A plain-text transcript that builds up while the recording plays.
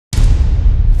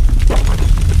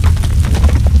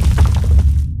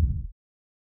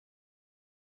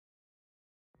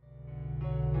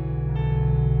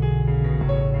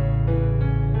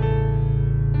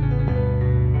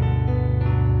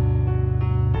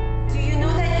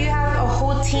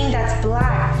team that's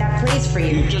black that plays for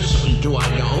you? Do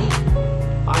I know?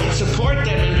 I support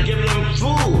them and give them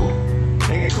food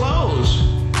and clothes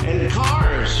and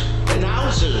cars and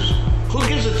houses. Who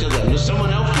gives it to them? Does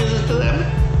someone else give it to them?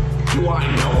 Do I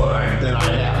know that I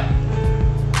have?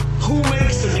 Who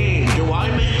makes the game? Do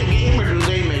I make the game or do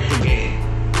they make the game?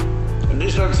 And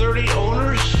these are 30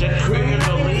 owners that created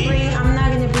the league. I'm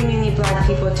not going to bring any black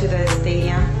people to the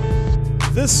stadium.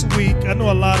 This week, I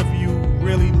know a lot of you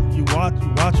you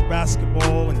watch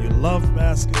basketball and you love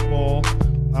basketball.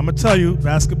 I'm going to tell you,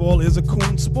 basketball is a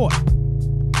coon sport.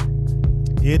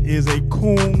 It is a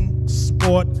coon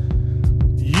sport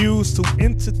used to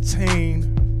entertain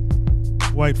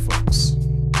white folks.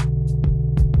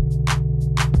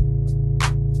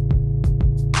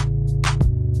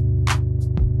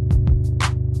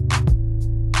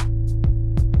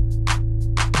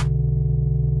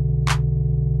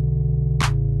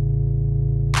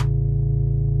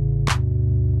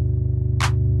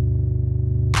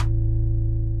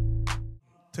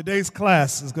 Today's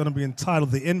class is going to be entitled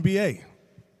The NBA.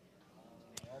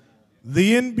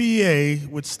 The NBA,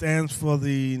 which stands for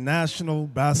the National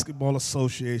Basketball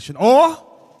Association, or,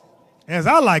 as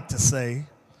I like to say,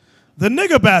 the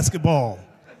Nigger basketball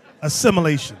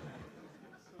assimilation.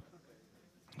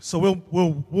 So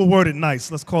we'll word it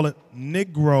nice. Let's call it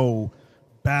Negro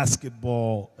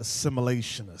basketball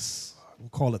assimilationists. We'll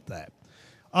call it that.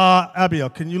 Abiel,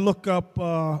 can you look up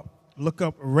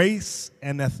race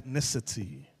and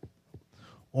ethnicity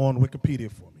on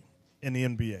Wikipedia for me in the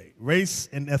NBA? Race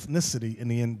and ethnicity in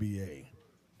the NBA.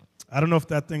 I don't know if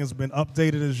that thing has been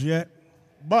updated as yet,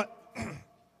 but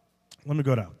let me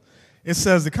go down. It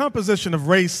says the composition of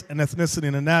race and ethnicity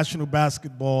in the National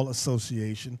Basketball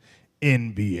Association,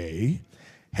 NBA,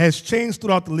 has changed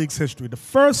throughout the league's history. The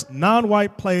first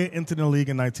non-white player entered the league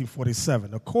in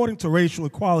 1947. According to racial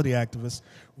equality activist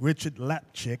Richard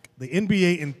Lapchick, the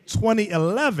NBA in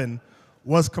 2011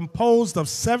 was composed of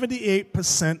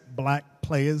 78% black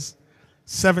players,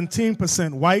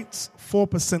 17% whites, 4%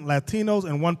 Latinos,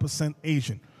 and 1%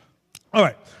 Asian. All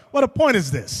right, well, the point is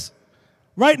this.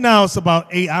 Right now, it's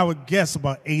about I would guess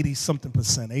about 80-something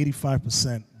percent,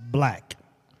 85% black.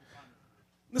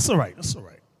 That's all right, that's all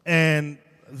right. And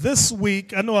this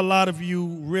week, I know a lot of you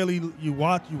you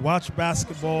watch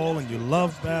basketball and you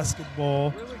love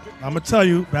basketball. I'm going to tell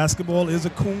you, basketball is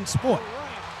a coon sport.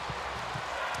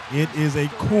 It is a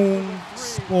coon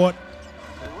sport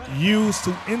used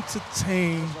to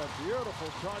entertain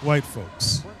white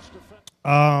folks.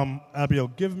 Abiel,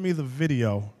 give me the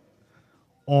video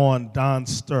on Don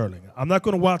Sterling. We're not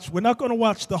going to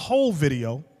watch the whole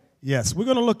video. Yes, we're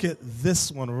going to look at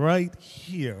this one right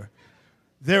here.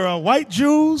 There are white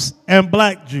Jews and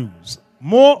black Jews.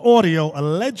 More audio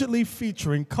allegedly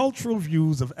featuring cultural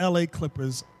views of L.A.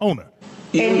 Clippers owner.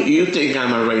 You think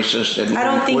I'm a racist? And I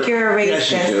don't think you're a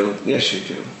racist. Yes, you do. Yes,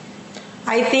 you do.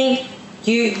 I think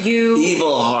you...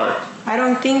 Evil heart. I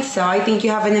don't think so. I think you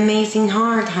have an amazing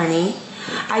heart, honey.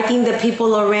 I think the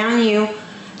people around you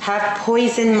have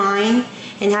poisoned mind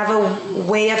and have a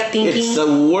way of thinking. It's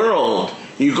the world.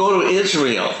 You go to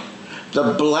Israel.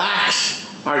 The blacks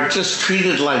are just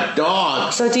treated like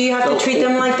dogs. So do you have to treat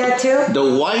them like that too?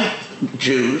 The white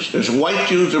Jews, there's white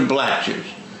Jews or black Jews.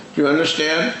 Do you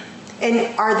understand?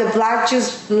 And are the black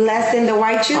Jews less than the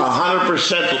white Jews?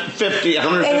 100%, 50,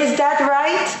 100%. And is that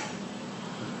right?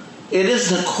 It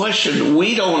is a question.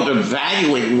 We don't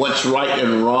evaluate what's right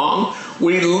and wrong.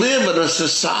 We live in a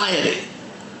society.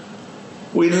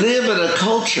 We live in a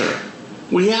culture.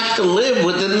 We have to live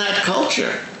within that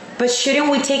culture. But shouldn't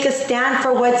we take a stand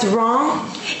for what's wrong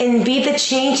and be the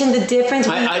change and the difference?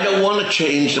 I don't want to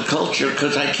change the culture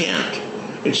because I can't.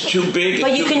 It's too big.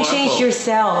 But you can change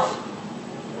yourself.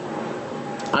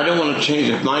 I don't want to change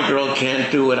it. My girl can't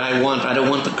do what I want. I don't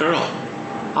want the girl.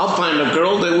 I'll find a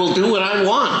girl that will do what I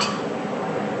want.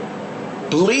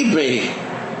 Believe me.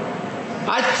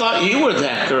 I thought you were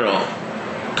that girl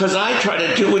because I try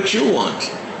to do what you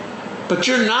want. But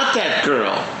you're not that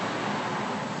girl.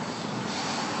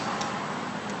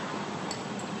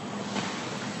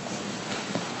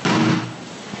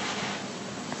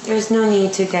 There's no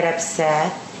need to get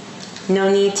upset. No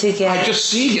need to get... I just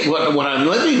see what I'm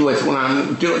living with, what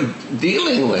I'm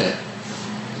dealing with.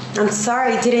 I'm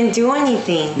sorry, I didn't do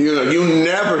anything. You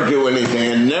never do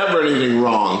anything and never anything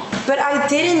wrong. But I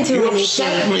didn't do anything. You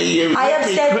upset me. I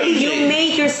upset you. You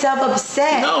made yourself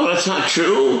upset. No, that's not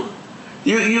true.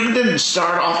 You didn't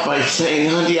start off by saying,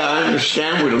 honey, I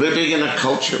understand we're living in a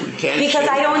culture. We can't... Because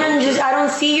I don't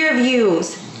see your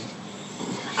views.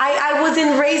 I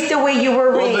wasn't raised the way you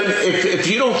were raised. Well, then if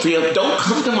you don't feel, don't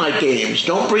come to my games.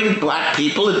 Don't bring black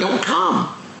people and don't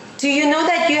come. Do you know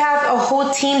that you have a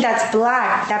whole team that's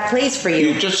black that plays for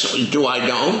you? Do I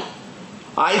know?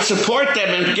 I support them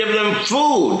and give them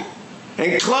food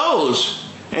and clothes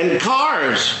and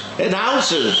cars and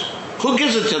houses. Who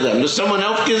gives it to them? Does someone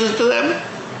else give it to them?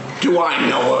 Do I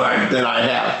know that I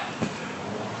have?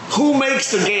 Who makes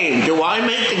the game? Do I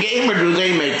make the game or do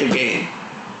they make the game?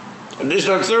 Is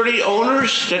there 30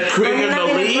 owners that created the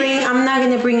league? I'm not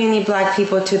going to bring any black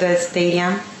people to the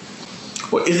stadium.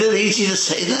 Well, is it easy to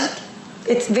say that?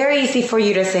 It's very easy for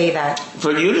you to say that.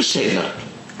 For you to say that?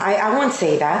 I won't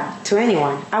say that to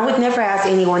anyone. I would never ask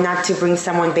anyone not to bring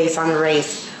someone based on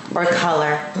race or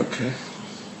color. Okay.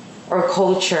 Or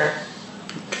culture.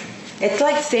 Okay. It's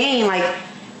like saying, like,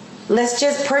 let's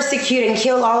just persecute and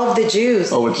kill all of the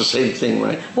Jews. Oh, it's the same thing,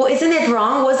 right? Well, isn't it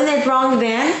wrong? Wasn't it wrong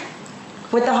then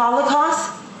with the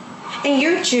Holocaust? And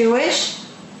you're Jewish.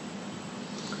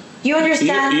 You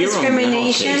understand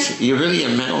discrimination? You're really a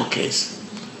mental case.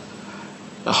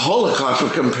 The Holocaust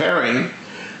we're comparing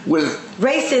with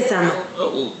racism,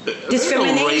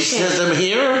 discrimination. No racism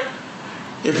here.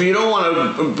 If you don't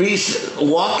want to be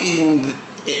walking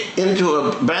into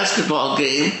a basketball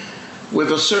game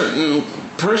with a certain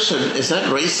person, is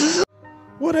that racism?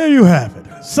 Well, there you have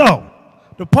it. So,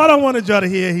 the part I wanted y'all to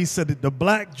hear, he said that the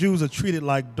black Jews are treated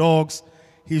like dogs.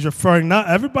 He's referring, not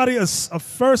everybody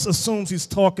first assumes he's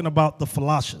talking about the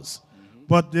Falashas,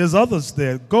 but there's others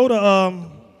there. Go to,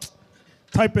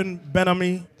 type in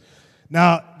Ben-Ami.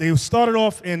 Now, they started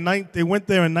off they went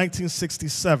there in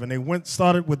 1967. They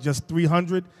started with just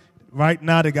 300. Right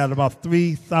now, they got about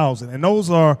 3,000. And those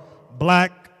are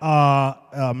black,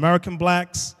 American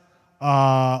blacks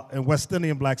and West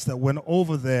Indian blacks that went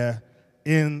over there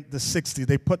in the 60s.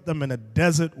 They put them in a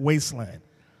desert wasteland.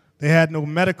 They had no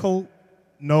medical,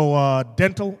 no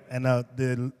dental, and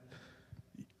the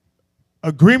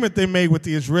agreement they made with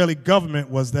the Israeli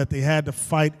government was that they had to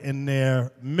fight in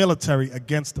their military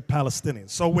against the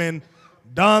Palestinians. So when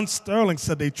Don Sterling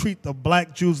said they treat the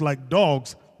black Jews like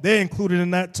dogs, they're included in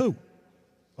that too,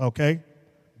 okay?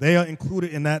 They are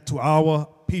included in that to our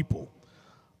people.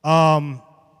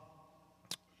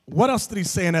 What else did he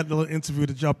say in that little interview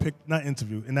that y'all picked, not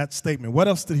interview, in that statement? What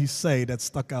else did he say that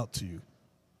stuck out to you?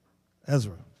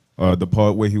 Ezra. The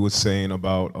part where he was saying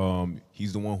about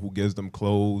he's the one who gives them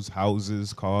clothes,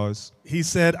 houses, cars. He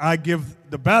said, I give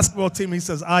the basketball team, he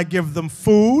says, I give them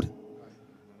food,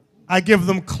 I give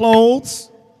them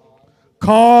clothes,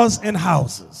 cars, and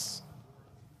houses.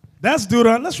 That's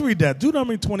Deuteronomy. Let's read that.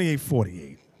 Deuteronomy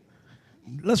 28:48.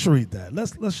 Let's read that.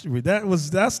 Let's read that.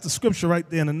 That's the scripture right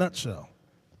there in a nutshell.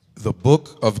 The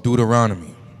book of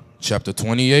Deuteronomy, chapter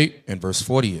 28 and verse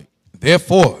 48.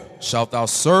 Therefore shalt thou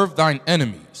serve thine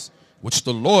enemies, which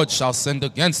the Lord shall send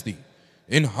against thee,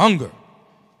 in hunger,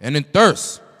 and in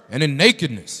thirst, and in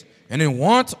nakedness, and in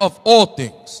want of all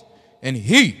things. And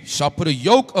he shall put a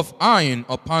yoke of iron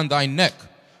upon thy neck,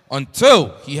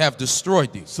 until he have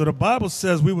destroyed thee. So the Bible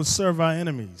says we will serve our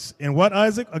enemies. In what,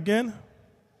 Isaac, again?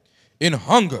 In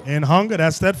hunger. In hunger,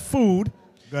 that's that food.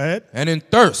 Go ahead. And in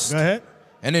thirst. Go ahead.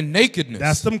 And in nakedness.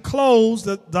 That's them clothes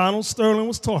that Donald Sterling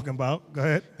was talking about. Go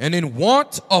ahead. And in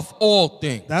want of all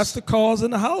things. That's the cars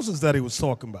and the houses that he was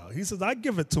talking about. He says, I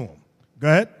give it to him. Go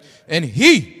ahead. And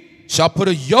he shall put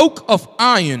a yoke of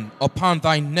iron upon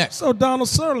thy neck. So Donald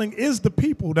Sterling is the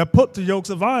people that put the yokes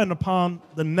of iron upon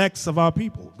the necks of our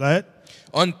people. Go ahead.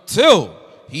 Until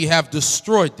he have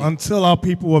destroyed thee. Until our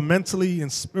people were mentally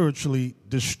and spiritually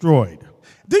destroyed.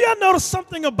 Do y'all notice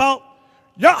something about,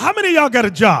 y'all? How many of y'all got a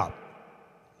job?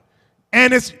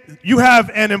 And you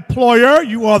have an employer,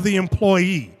 you are the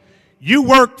employee. You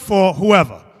work for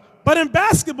whoever. But in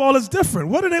basketball, it's different.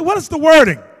 What is the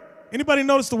wording? Anybody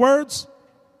notice the words?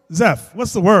 Zeph,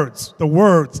 what's the words? The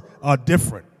words are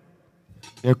different.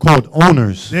 They're called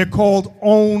owners. They're called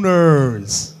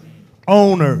owners.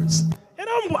 Owners. And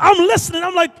I'm listening.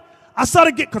 I'm like, I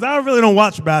started because I really don't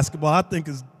watch basketball. I think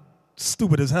it's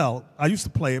stupid as hell. I used to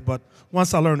play it, but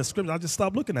once I learned the script, I just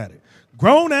stopped looking at it.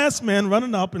 Grown-ass men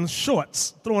running up in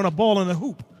shorts, throwing a ball in a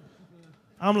hoop.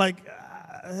 I'm like,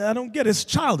 I don't get it. It's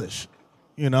childish,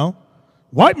 you know?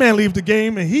 White man leaves the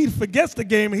game, and he forgets the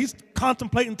game, and he's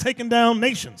contemplating taking down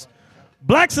nations.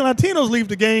 Blacks and Latinos leave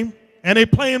the game, and they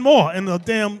playing more in the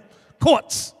damn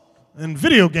courts and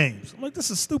video games. I'm like,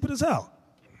 this is stupid as hell.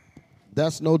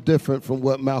 That's no different from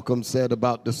what Malcolm said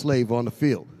about the slave on the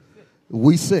field.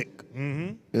 We sick.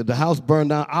 Mm-hmm. If the house burned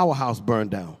down, our house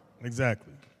burned down.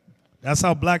 Exactly. That's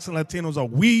how blacks and Latinos are.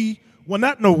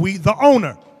 The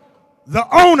owner.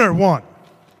 The owner won.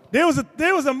 There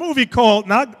was a movie called,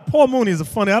 Paul Mooney is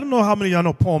I don't know how many of y'all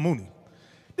know Paul Mooney.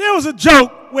 There was a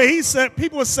joke where he said,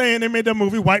 people were saying they made that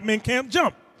movie, White Men Can't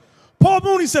Jump. Paul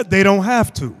Mooney said, they don't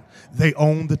have to. they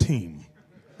own the team.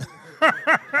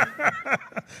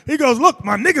 He goes, look,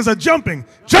 my niggas are jumping.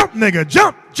 Jump, nigga,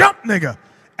 jump, nigga.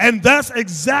 And that's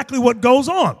exactly what goes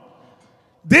on.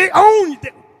 They own,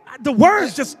 the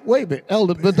words just. Wait a minute,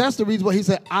 Elder, but that's the reason why he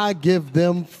said, I give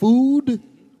them food.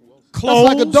 Clothes.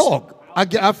 That's like a dog.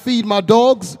 I feed my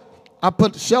dogs. I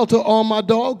put shelter on my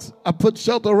dogs. I put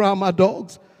shelter around my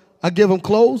dogs. I give them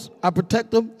clothes. I protect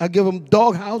them. I give them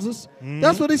dog houses.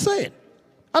 That's what he's saying.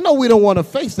 I know we don't want to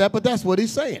face that, but that's what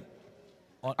he's saying.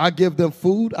 I give them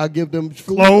food. I give them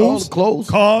food, clothes,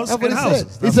 cars, that's what and he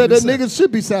houses. said. He said that niggas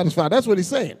should be satisfied. That's what he's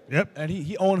saying. Yep. And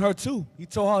he owned her too. He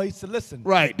told her, he said, listen.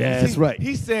 Right, that's right.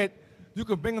 He said, you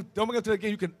can don't bring them to the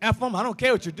game. You can F them. I don't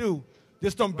care what you do.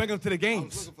 Just don't bring them to the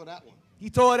games. For that one.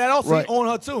 He told her that also. Right. He owned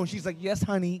her too. And she's like, yes,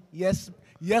 honey. Yes,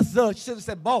 sir. She should have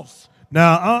said boss.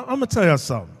 Now, I'm going to tell you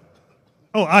something.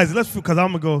 Oh, Isaac, because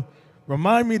I'm going to go.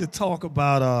 Remind me to talk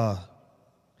about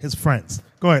his friends.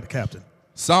 Go ahead, Captain.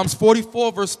 Psalms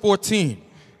 44, verse 14.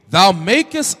 Thou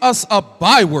makest us a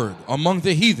byword among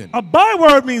the heathen. A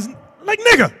byword means, like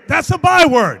nigger, that's a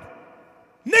byword.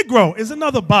 Negro is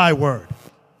another byword.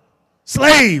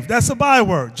 Slave, that's a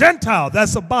byword. Gentile,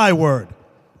 that's a byword.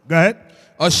 Go ahead.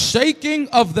 A shaking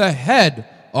of the head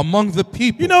among the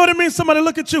people. You know what it means? Somebody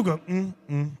look at you, go,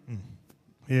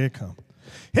 Here it come.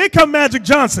 Here come Magic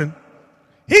Johnson.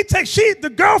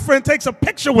 The girlfriend takes a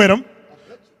picture with him.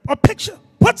 A picture.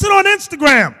 Puts it on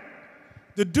Instagram.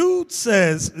 The dude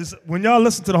says, when y'all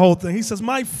listen to the whole thing, he says,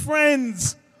 my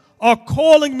friends are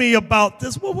calling me about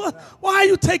this. Well, why are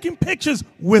you taking pictures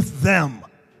with them?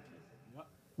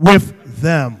 With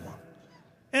them.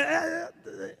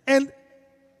 And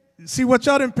see what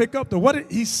y'all didn't pick up,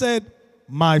 he said,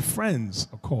 my friends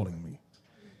are calling me.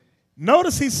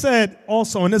 Notice he said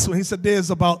also in this one, he said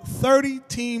there's about 30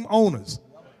 team owners.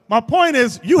 My point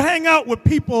is, you hang out with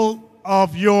people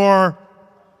of your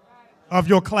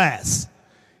class.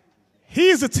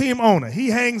 He's a team owner. He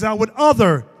hangs out with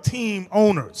other team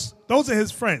owners. Those are his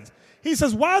friends. He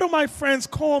says, why do my friends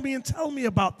call me and tell me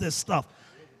about this stuff?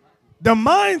 The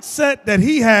mindset that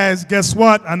he has, guess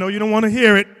what? I know you don't want to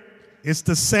hear it. It's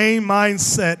the same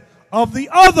mindset of the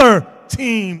other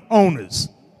team owners.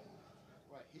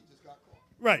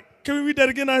 Right. Can we read that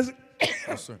again, Isaac?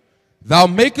 Yes, sir. Thou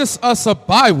makest us a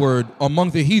byword among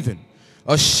the heathen,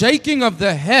 a shaking of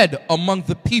the head among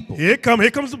the people. Here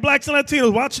comes the blacks and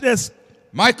Latinos. Watch this.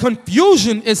 My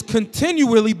confusion is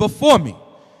continually before me,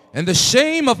 and the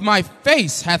shame of my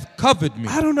face hath covered me.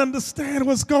 I don't understand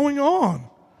what's going on.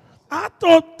 I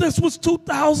thought this was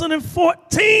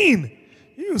 2014.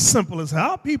 You simple as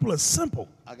hell. People are simple.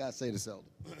 I got to say this, Elder.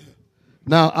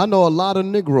 Now, I know a lot of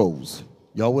Negroes.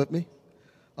 Y'all with me?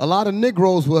 A lot of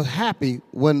Negroes were happy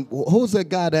when, who's that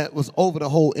guy that was over the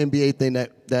whole NBA thing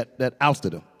that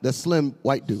ousted him? That slim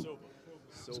white dude.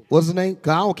 What's his name?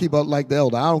 'Cause I don't keep up like the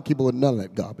Elder. I don't keep up with none of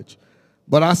that garbage.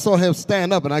 But I saw him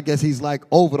stand up, and I guess he's like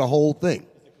over the whole thing.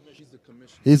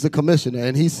 He's the commissioner,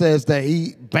 and he says that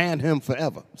he banned him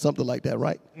forever. Something like that,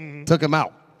 right? Mm-hmm. Took him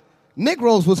out.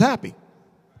 Negroes was happy.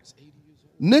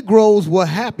 Negroes were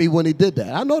happy when he did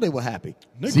that. I know they were happy.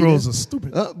 Negroes are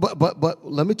stupid. But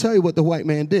let me tell you what the white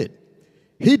man did.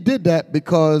 He did that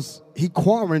because he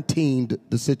quarantined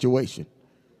the situation.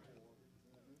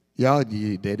 Y'all,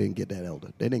 they didn't get that,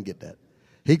 Elder. They didn't get that.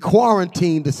 He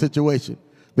quarantined the situation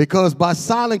because by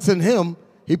silencing him,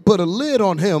 he put a lid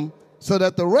on him so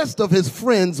that the rest of his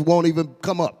friends won't even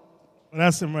come up.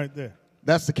 That's him right there.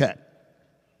 That's the cat.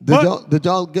 Did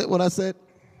y'all get what I said?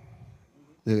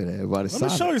 Look at that, everybody. Let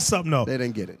me show you something, though. They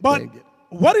didn't get it. But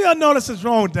what do y'all notice is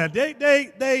wrong with that?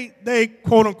 They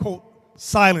quote unquote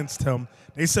silenced him.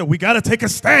 They said we got to take a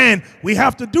stand. We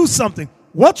have to do something.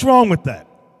 What's wrong with that?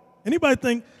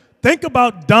 Anybody think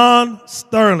about Don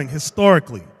Sterling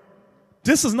historically.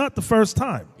 This is not the first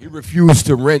time. He refused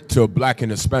to rent to black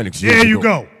and Hispanics. There you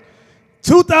go.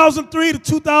 2003 to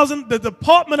 2000, the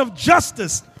Department of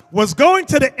Justice was going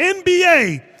to the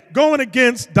NBA going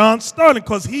against Don Sterling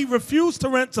because he refused to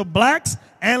rent to blacks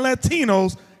and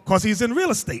Latinos because he's in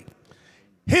real estate.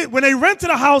 When they rented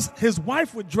a house, his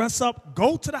wife would dress up,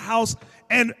 go to the house,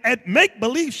 and make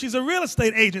believe she's a real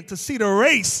estate agent to see the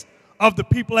race of the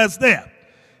people that's there.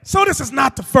 So this is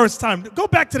not the first time. Go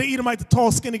back to the Edomite, the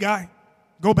tall, skinny guy.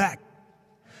 Go back.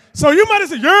 So you might have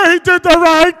said, yeah, he did the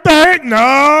right thing.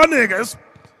 No, niggas.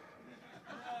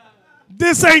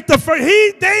 This ain't the first.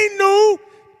 They knew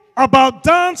about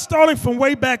Don Sterling from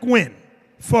way back when.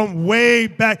 From way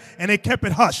back. And they kept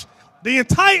it hush. The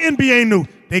entire NBA knew.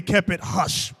 They kept it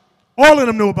hush. All of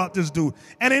them knew about this dude.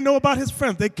 And they know about his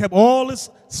friends. They kept all this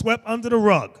swept under the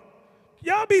rug.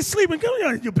 Y'all be sleeping.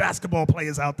 You basketball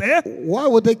players out there. Why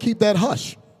would they keep that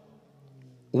hush?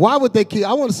 Why would they keep?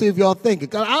 I want to see if y'all thinking.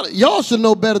 Y'all should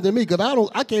know better than me because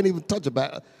I can't even touch a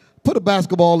bat. Put a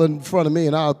basketball in front of me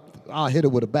and I'll hit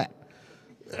it with a bat.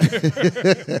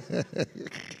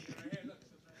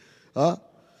 Huh?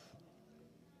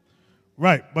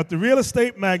 Right, but the real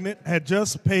estate magnate had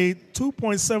just paid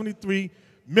 $2.73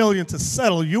 million to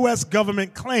settle U.S.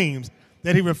 government claims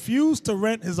that he refused to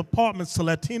rent his apartments to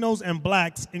Latinos and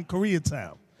blacks in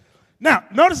Koreatown. Now,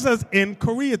 notice it says in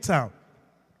Koreatown.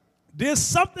 There's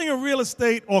something in real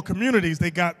estate or communities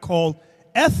they got called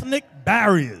ethnic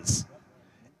barriers.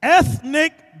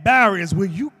 Ethnic barriers where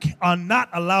you are not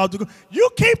allowed to go. You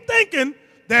keep thinking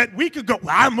that we could go,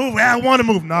 well, I want to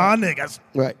move. Nah, niggas.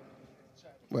 Right.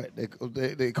 Right.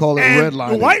 They call it And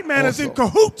redlining. the white man also is in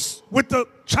cahoots with the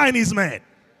Chinese man.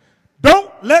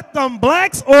 Don't let them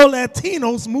blacks or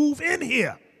Latinos move in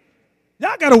here.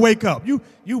 Y'all got to wake up.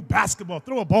 You basketball,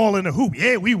 throw a ball in the hoop.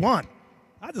 Yeah, we won.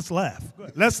 I just laugh.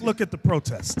 Let's look at the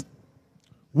protest.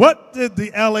 What did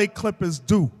the LA Clippers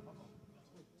do?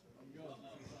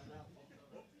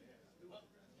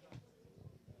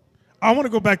 I want to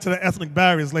go back to the ethnic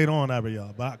barriers later on,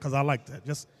 Abiel, because I like that.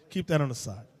 Just keep that on the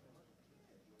side.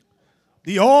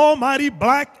 The almighty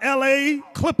black LA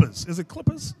Clippers. Is it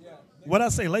Clippers? What did I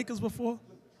say, Lakers before?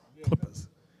 Clippers.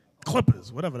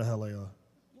 Clippers, whatever the hell they are.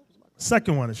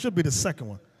 Second one. It should be the second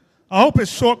one. I hope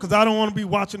it's short because I don't want to be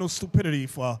watching no stupidity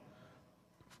for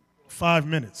 5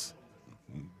 minutes.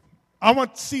 I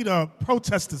want to see the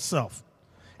protest itself.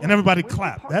 And everybody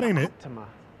clap. That ain't it.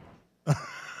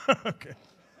 Okay.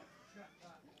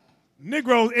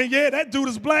 Negroes, and yeah, that dude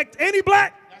is black. Ain't he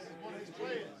black?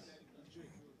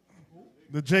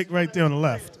 The Jake right there on the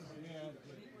left.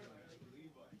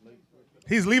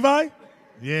 He's Levi?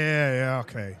 Yeah,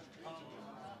 okay.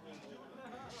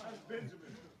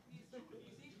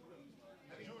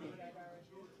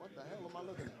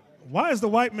 Why is the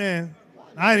white man?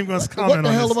 I ain't even going to comment on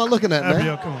this. What the hell am I looking at, man?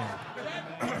 Abiel, come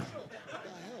on.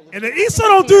 And the East Side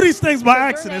don't do these things by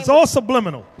accident. It's all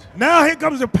subliminal. Now here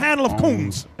comes a panel of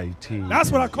coons. That's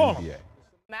what I call them.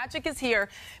 Magic is here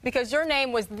because your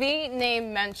name was the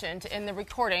name mentioned in the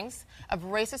recordings of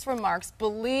racist remarks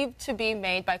believed to be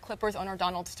made by Clippers owner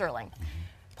Donald Sterling.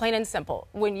 Plain and simple.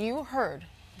 When you heard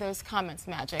those comments,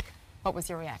 Magic, what was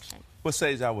your reaction? Well,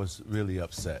 Sage, I was really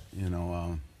upset.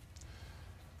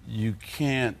 You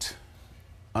can't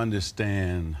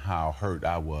understand how hurt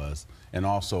I was, and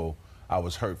also I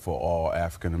was hurt for all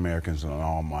African Americans and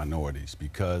all minorities,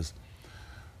 because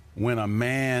when a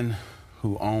man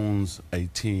who owns a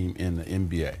team in the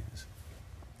NBA,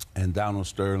 and Donald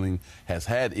Sterling has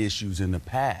had issues in the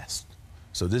past,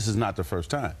 so this is not the first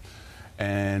time,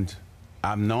 and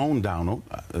I've known Donald.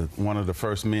 One of the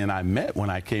first men I met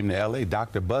when I came to L.A.,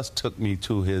 Dr. Buss took me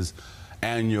to his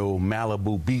annual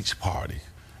Malibu beach party.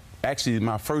 Actually,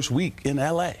 my first week in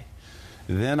L.A.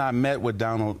 Then I met with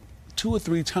Donald 2 or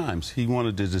 3 times. He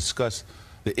wanted to discuss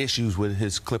the issues with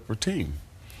his Clipper team.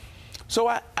 So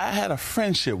I had a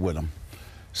friendship with him.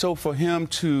 So for him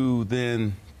to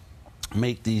then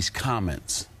make these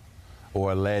comments,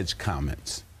 or alleged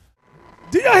comments.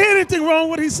 Did y'all hear anything wrong with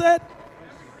what he said?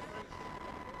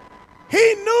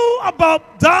 He knew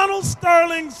about Donald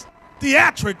Sterling's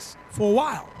theatrics for a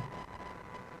while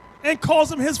and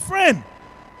calls him his friend.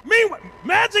 Meanwhile,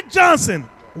 Magic Johnson,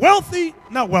 rich,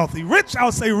 I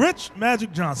would say rich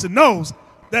Magic Johnson knows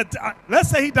that, let's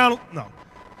say Donald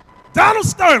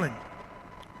Sterling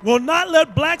will not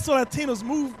let blacks or Latinos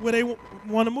move where they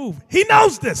want to move. He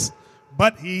knows this,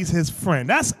 but he's his friend.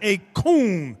 That's a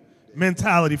coon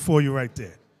mentality for you right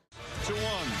there. 2-1.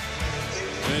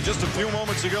 And just a few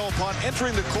moments ago, upon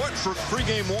entering the court for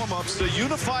pregame warm-ups, the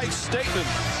unified statement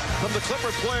from the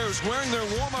Clipper players wearing their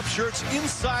warm-up shirts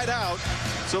inside out,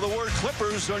 so the word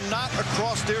Clippers are not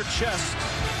across their chest.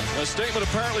 A statement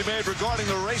apparently made regarding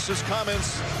the racist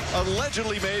comments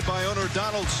allegedly made by owner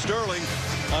Donald Sterling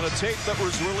on a tape that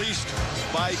was released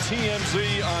by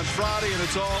TMZ on Friday, and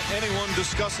it's all anyone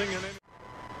discussing.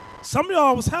 Some of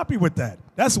y'all was happy with that.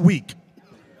 That's weak.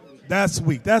 That's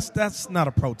weak. That's not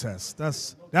a protest.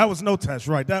 That was no test,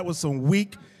 right? That was some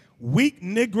weak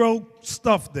Negro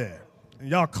stuff there. And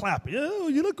y'all clapping. Oh,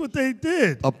 you look what they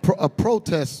did. A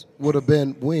protest would have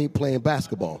been, we ain't playing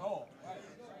basketball.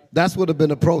 That's would have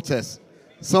been a protest.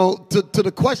 So to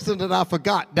the question that I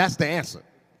forgot, that's the answer.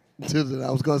 To that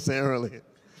I was going to say earlier.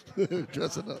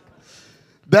 Dress it up.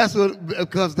 That's what,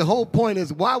 because the whole point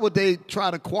is, why would they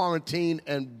try to quarantine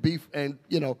and beef and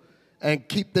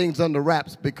keep things under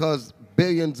wraps? Because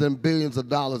billions and billions of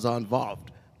dollars are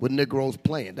involved with Negroes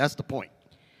playing. That's the point.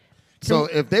 So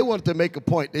if they wanted to make a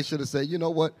point, they should have said, you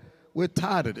know what, we're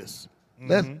tired of this.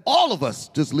 Let's all of us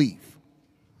just leave.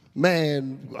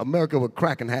 man, America would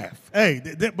crack in half. Hey,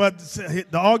 but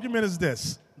the argument is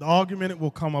this. The argument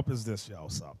will come up is this, y'all.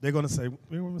 So they're going to say,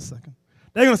 wait a second.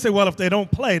 They're going to say, well, if they don't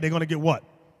play, they're going to get what?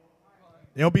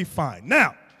 They'll be fine.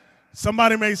 Now,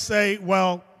 somebody may say,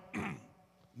 well,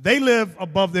 they live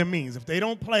above their means. If they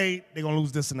don't play, they're going to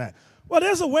lose this and that. Well,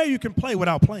 there's a way you can play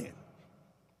without playing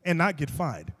and not get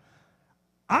fined.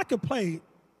 I could play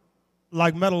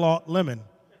like Metal Art Lemon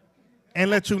and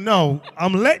let you know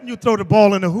I'm letting you throw the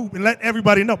ball in the hoop and let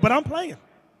everybody know, but I'm playing.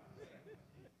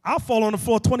 I'll fall on the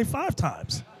floor 25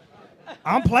 times.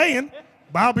 I'm playing,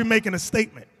 but I'll be making a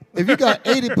statement. If you got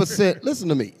 80%, listen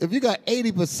to me. If you got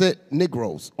 80%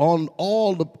 Negroes on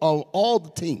all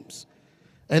the teams,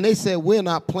 and they said we're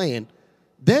not playing,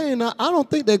 I don't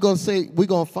think they're gonna say we're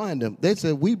gonna find them. They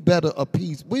said we better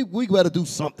appease. We better do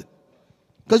something.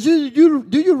 Because do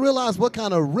you realize what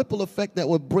kind of ripple effect that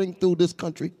would bring through this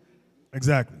country?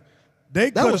 Exactly.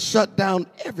 That would shut down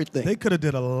everything. They could have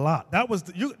did a lot. That was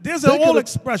there's all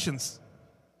expressions.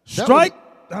 Strike.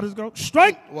 How does it go?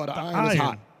 Strike while the iron is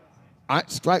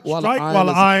hot. Strike while the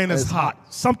iron is hot.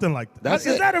 Something like that.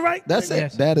 Is that right? That's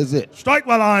it. That is it. Strike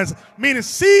while the iron's meaning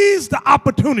seize the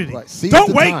opportunity. Right. Seize Don't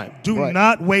the wait. time. Do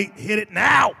not wait. Hit it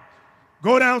now.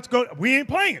 Go down. We ain't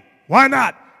playing. Why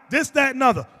not? This, that, and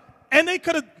other. And they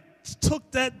could have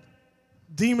took that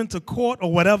demon to court or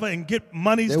whatever and get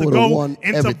monies to go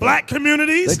into black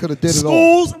communities, they could have did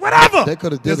schools, it all. Whatever. They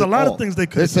could have did There's it a lot all. of things they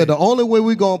could have They said the only way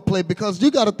we're going to play, because you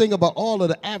got to think about all of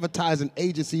the advertising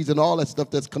agencies and all that stuff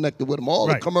that's connected with them, all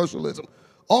the commercialism,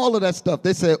 all of that stuff.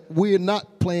 They said we're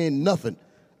not playing nothing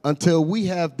until we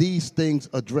have these things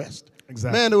addressed.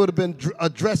 Exactly. Man, it would have been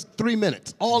addressed 3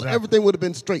 minutes. Everything would have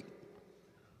been straight.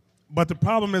 But the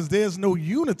problem is there's no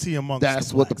unity amongst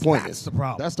That's what the point is. That's the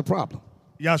problem. That's the problem.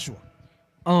 Yashua.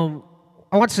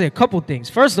 I want to say a couple things.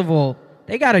 First of all,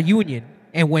 they got a union,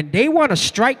 and when they want to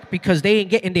strike because they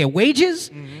ain't getting their wages,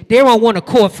 they're on one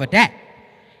accord for that.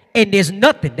 And there's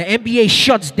nothing. The NBA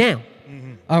shuts down.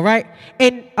 All right?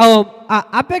 And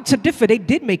I beg to differ. They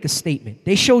did make a statement.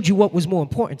 They showed you what was more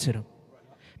important to them.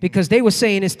 Because they were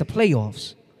saying it's the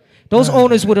playoffs. Those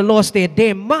owners would have lost their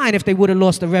damn mind if they would have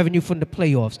lost the revenue from the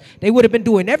playoffs. They would have been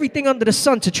doing everything under the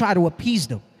sun to try to appease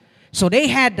them. So they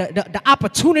had the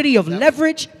opportunity of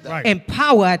leverage and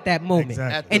power at that moment.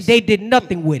 Exactly. And they did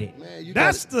nothing with it. Man,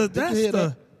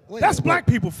 that's black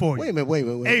people for you. Wait a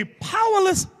minute. A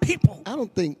powerless people. I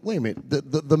don't think, wait a minute,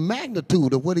 the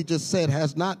magnitude of what he just said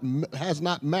has not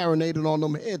marinated on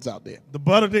them heads out there. The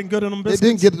butter didn't get in them biscuits? They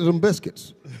didn't get to them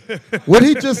biscuits. What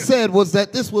he just said was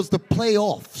that this was the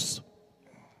playoffs.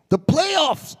 The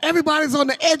playoffs. Everybody's on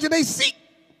the edge of their seat.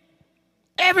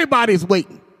 Everybody's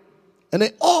waiting. And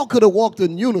they all could have walked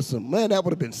in unison. Man, that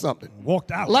would have been something.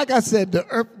 Walked out. Like I said,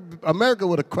 America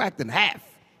would have cracked in half.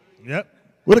 Yep.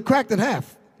 Would have cracked in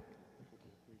half.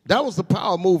 That was the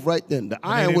power move right then. The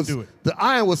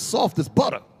iron was soft as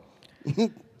butter.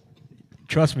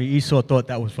 Trust me, Esau thought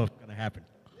that was going to happen.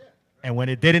 And when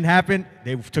it didn't happen,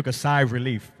 they took a sigh of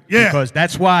relief. Yeah. Because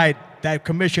that's why that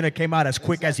commissioner came out as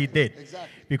quick as he did. Exactly.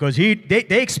 Because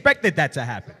they expected that to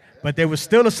happen. But there was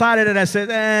still a side of it that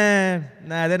said,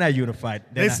 nah, they're not unified.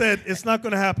 They said it's not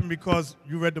going to happen because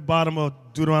you read the bottom of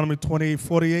Deuteronomy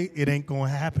 28:48. It ain't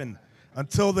going to happen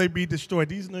until they be destroyed.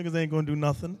 These niggas ain't going to do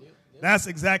nothing. That's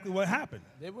exactly what happened.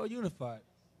 They were unified.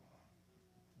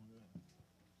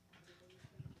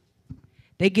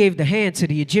 They gave the hand to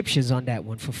the Egyptians on that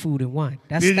one for food and wine.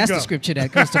 That's the scripture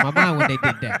that comes to my mind when they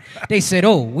did that. They said,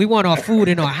 oh, we want our food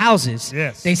in our houses.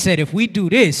 Yes. They said, if we do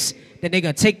this, then they're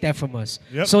going to take that from us.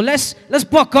 Yep. So let's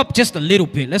buck up just a little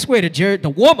bit. Let's wear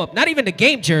the warm-up, not even the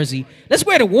game jersey. Let's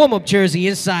wear the warm-up jersey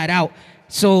inside out.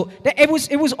 So it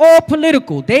was all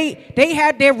political. They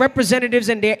had their representatives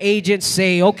and their agents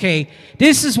say, okay,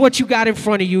 this is what you got in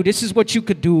front of you. This is what you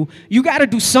could do. You got to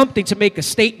do something to make a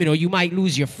statement or you might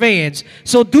lose your fans.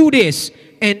 So do this,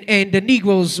 and the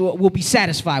Negroes will be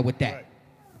satisfied with that. Right.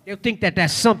 They'll think that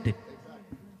that's something.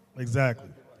 Exactly.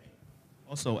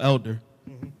 Also, Elder,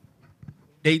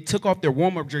 they took off their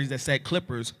warm-up jerseys that said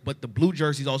Clippers, but the blue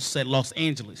jerseys also said Los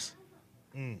Angeles.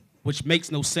 Which makes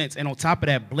no sense. And on top of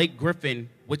that, Blake Griffin,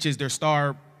 which is their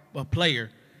star player,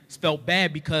 felt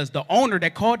bad because the owner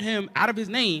that called him out of his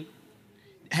name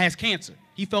has cancer.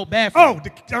 He felt bad for him.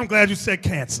 I'm glad you said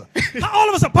cancer. All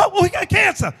of us are, he got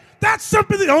cancer. That's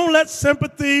sympathy. Don't let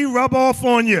sympathy rub off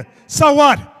on you. So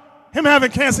what? Him having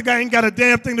cancer guy ain't got a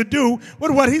damn thing to do with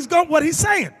what he's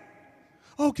saying.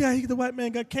 Okay, the white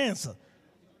man got cancer.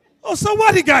 Oh, so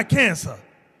what? He got cancer.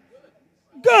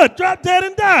 Good. Drop dead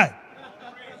and die.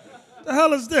 The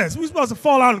hell is this? We supposed to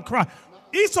fall out and cry.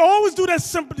 Esau always do that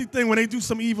sympathy thing when they do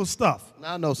some evil stuff.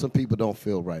 Now, I know some people don't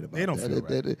feel right about it. They don't feel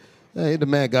right. Hey, the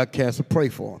man got cancer. Pray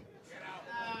for him.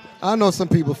 I know some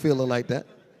people feeling like that.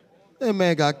 That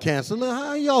man got cancer. Look,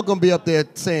 how y'all gonna be up there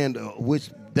saying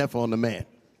which death on the man?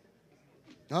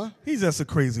 Huh? He's just a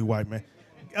crazy white man.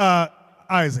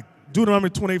 Isaac, Deuteronomy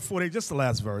 28:48, just the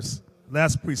last verse.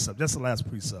 Last precept, just the last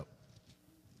precept.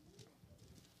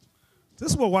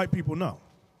 This is what white people know.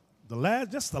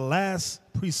 Just the last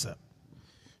precept.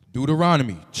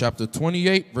 Deuteronomy chapter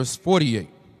 28, verse 48.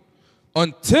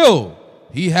 Until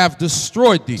he have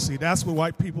destroyed thee. See, that's what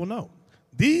white people know.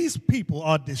 These people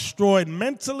are destroyed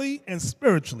mentally and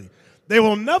spiritually. They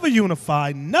will never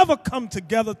unify, never come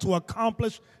together to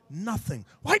accomplish nothing.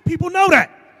 White people know that.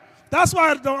 That's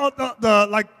why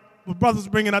like the brothers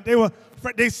bringing up,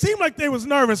 they seemed like they was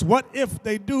nervous. What if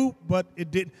they do? But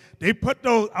it didn't. They put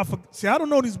those. I don't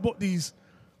know these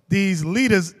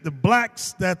leaders, the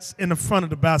blacks that's in the front of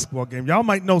the basketball game. Y'all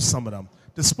might know some of them.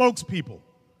 The spokespeople,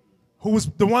 who was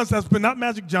the ones that's been, not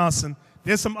Magic Johnson.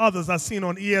 There's some others I've seen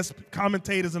on ES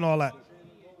commentators and all that.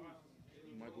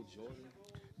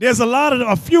 There's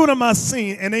a few of them I've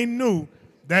seen, and they knew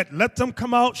that let them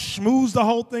come out, schmooze the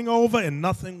whole thing over, and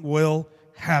nothing will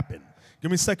happen.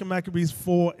 Give me 2 Maccabees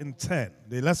 4:10.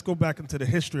 Let's go back into the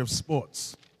history of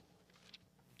sports.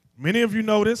 Many of you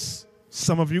know this.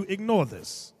 Some of you ignore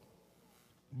this.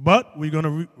 But we're going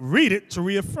to read it to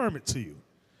reaffirm it to you.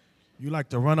 You like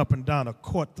to run up and down a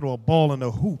court, throw a ball in a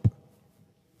hoop.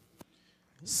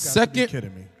 2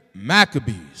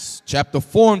 Maccabees, chapter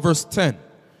 4 and verse 10.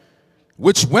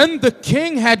 Which when the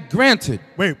king had granted.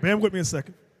 Wait, bear with me a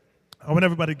second. I want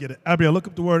everybody to get it. Abiel, look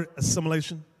up the word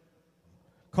assimilation.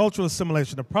 Cultural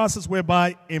assimilation, the process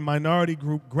whereby a minority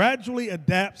group gradually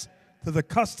adapts to the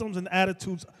customs and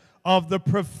attitudes of the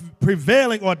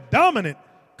prevailing or dominant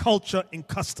culture and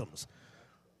customs.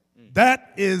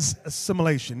 That is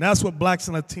assimilation. That's what blacks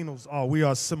and Latinos are. We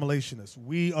are assimilationists.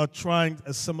 We are trying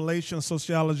assimilation,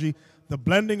 sociology, the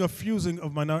blending or fusing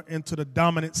of minority into the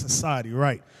dominant society,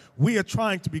 right? We are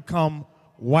trying to become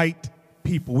white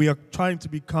people. We are trying to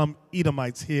become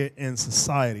Edomites here in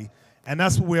society. And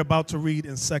that's what we're about to read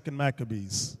in 2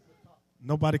 Maccabees.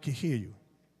 Nobody can hear you.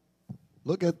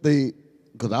 Look at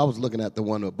because I was looking at the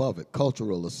one above it,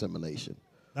 cultural assimilation.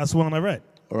 That's the one I read.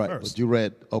 All right, first. but you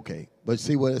read, okay. But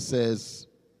see what it says,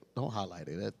 don't highlight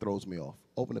it, that throws me off.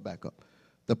 Open it back up.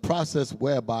 The process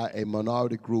whereby a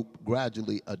minority group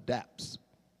gradually adapts.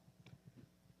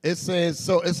 It says,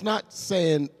 so it's not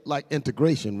saying like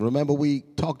integration. Remember we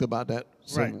talked about that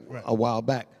a while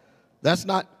back. That's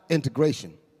not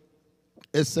integration.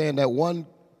 It's saying that one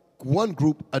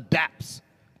group adapts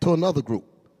to another group.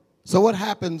 So what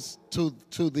happens to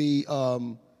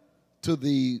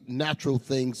the natural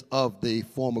things of the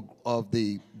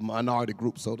minority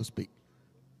group, so to speak?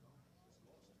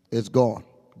 It's gone.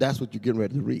 That's what you're getting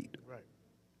ready to read. Right.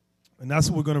 And that's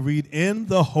what we're going to read in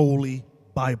the Holy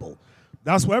Bible.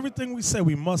 That's why everything we say,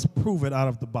 we must prove it out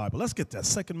of the Bible. Let's get that.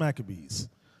 2 Maccabees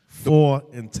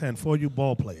 4:10 for you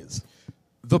ball players.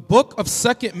 The book of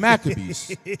 2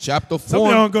 Maccabees, chapter 4. Some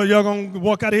of y'all going to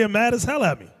walk out of here mad as hell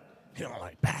at me. You don't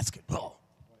like basketball.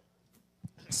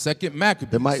 2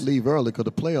 Maccabees. They might leave early because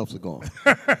the playoffs are gone.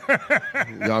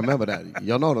 Y'all remember that?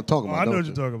 Y'all know what I'm talking about, I know don't what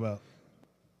you're talking about.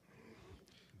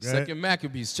 2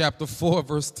 Maccabees, chapter 4,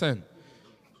 verse 10.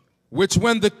 Which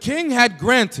when the king had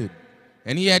granted,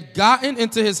 and he had gotten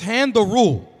into his hand the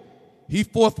rule, he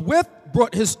forthwith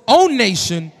brought his own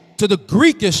nation to the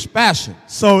Greekish fashion.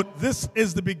 So this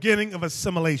is the beginning of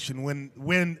assimilation,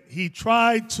 when he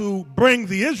tried to bring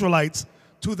the Israelites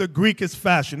to the Greekish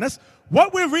fashion. That's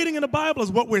what we're reading in the Bible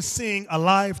is what we're seeing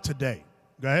alive today.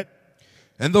 Go ahead.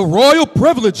 And the royal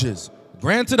privileges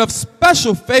granted of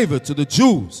special favor to the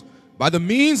Jews by the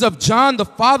means of John, the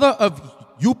father of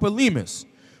Eupolemus,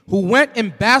 who went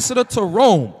ambassador to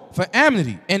Rome for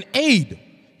amity and aid,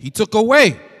 he took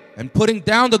away, and putting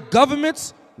down the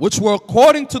governments which were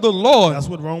according to the Lord. That's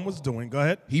what Rome was doing. Go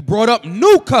ahead. He brought up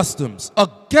new customs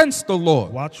against the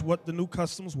Lord. Watch what the new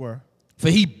customs were. For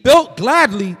he built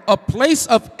gladly a place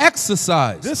of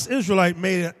exercise. This Israelite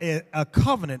made a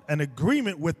covenant, an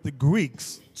agreement with the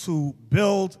Greeks to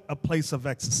build a place of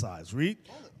exercise. Read.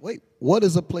 Wait, what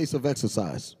is a place of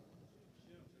exercise?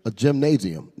 A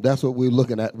gymnasium. That's what we're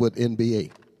looking at with NBA.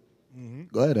 Mm-hmm.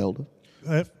 Go ahead, Elder.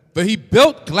 Go ahead. For he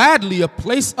built gladly a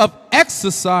place of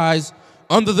exercise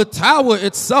under the tower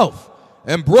itself,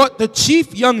 and brought the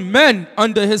chief young men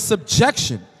under his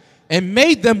subjection, and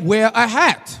made them wear a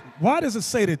hat. Why does it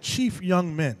say the chief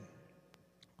young men?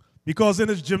 Because in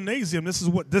his gymnasium, this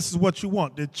is what you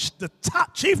want. The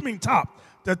top, chief mean top.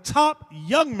 The top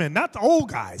young men, not the old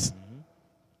guys. Mm-hmm.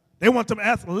 They want them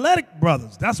athletic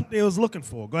brothers. That's what they was looking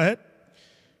for. Go ahead.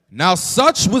 Now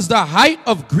such was the height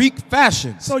of Greek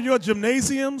fashions. So your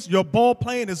gymnasiums, your ball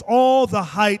playing is all the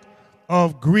height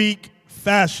of Greek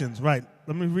fashions. Right.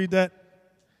 Let me read that.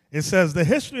 It says, the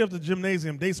history of the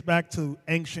gymnasium dates back to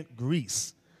ancient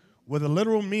Greece, where the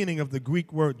literal meaning of the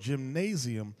Greek word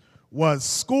gymnasium was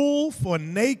school for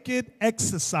naked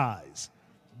exercise.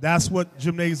 That's what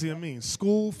gymnasium means,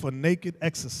 school for naked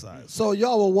exercise. So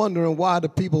y'all were wondering why the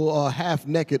people are half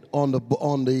naked on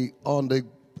the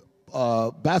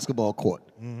basketball court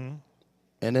and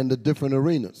in the different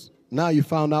arenas. Now you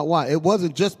found out why. It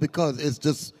wasn't just because it's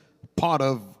just part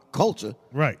of culture,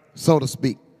 right, so to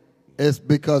speak. It's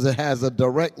because it has a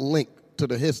direct link to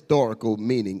the historical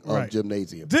meaning of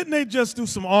gymnasium. Didn't they just do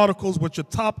some articles with your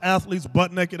top athletes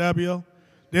butt naked, Abiel?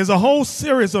 There's a whole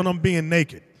series on them being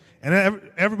naked. And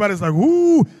everybody's like,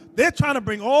 ooh, they're trying to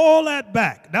bring all that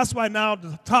back. That's why now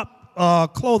the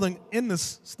top clothing in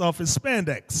this stuff is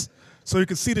spandex. So you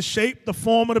can see the shape, the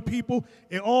form of the people.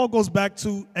 It all goes back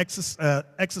to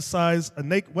exercise,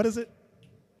 what is it?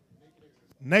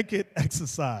 Naked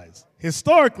exercise.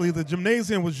 Historically, the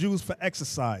gymnasium was used for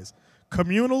exercise,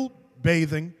 communal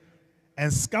bathing,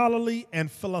 and scholarly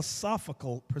and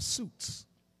philosophical pursuits.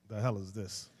 The hell is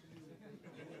this?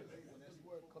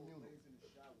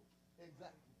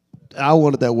 I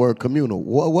wanted that word communal.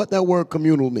 What that word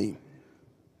communal mean?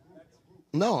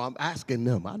 No, I'm asking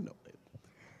them. I know it.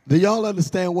 Do y'all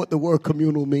understand what the word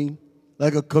communal mean?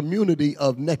 Like a community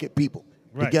of naked people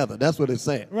together. That's what it's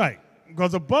saying. Right.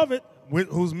 Because above it,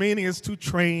 whose meaning is to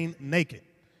train naked.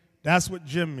 That's what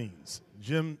gym means.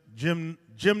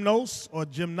 Gymnos or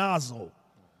gymnazo.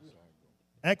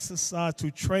 Exercise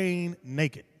to train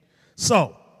naked.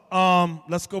 So,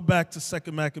 let's go back to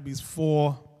 2 Maccabees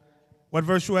 4. What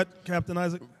verse you at, Captain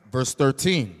Isaac? Verse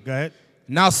 13. Go ahead.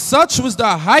 Now such was the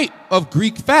height of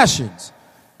Greek fashions,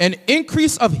 an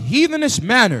increase of heathenish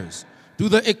manners, through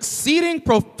the exceeding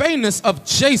profaneness of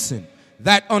Jason,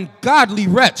 that ungodly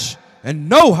wretch, and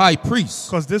no high priest.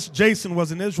 Because this Jason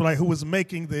was an Israelite who was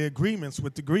making the agreements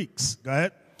with the Greeks. Go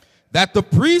ahead. That the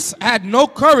priests had no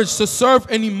courage to serve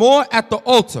anymore at the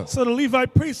altar. So the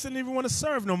Levite priests didn't even want to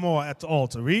serve no more at the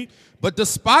altar. Read. But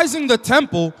despising the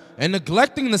temple and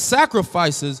neglecting the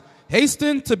sacrifices,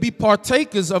 hastened to be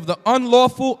partakers of the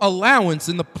unlawful allowance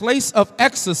in the place of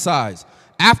exercise,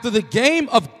 after the game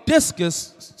of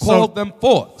discus called them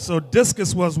forth. So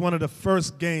discus was one of the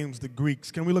first games the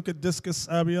Greeks. Can we look at discus,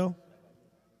 Abiel?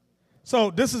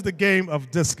 So this is the game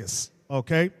of discus,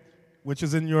 okay, which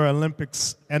is in your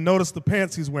Olympics. And notice the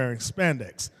pants he's wearing,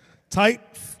 spandex. Tight,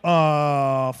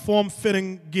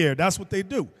 form-fitting gear. That's what they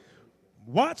do.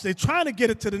 Watch, they're trying to get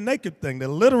it to the naked thing, the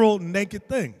literal naked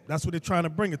thing. That's what they're trying to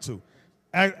bring it to.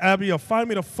 Abiel, find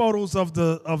me the photos of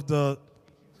the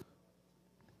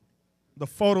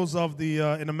photos of the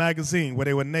in the magazine where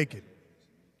they were naked.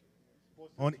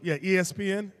 On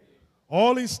ESPN.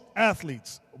 All these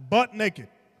athletes, butt naked.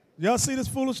 Y'all see this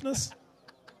foolishness?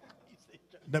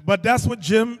 But that's what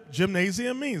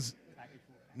gymnasium means.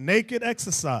 Naked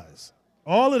exercise.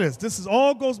 All of this. This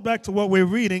all goes back to what we're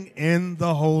reading in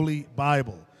the Holy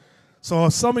Bible. So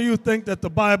if some of you think that the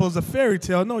Bible is a fairy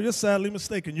tale, no, you're sadly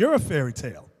mistaken. You're a fairy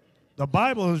tale. The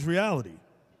Bible is reality.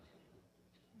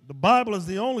 The Bible is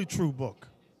the only true book.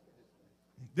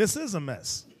 This is a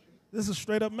mess. This is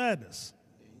straight up madness.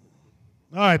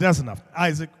 All right, that's enough.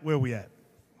 Isaac, where we at?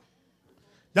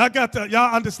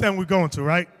 Y'all understand what we're going to,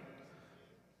 right?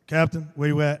 Captain, where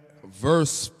you at?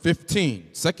 Verse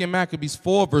 15. 2 Maccabees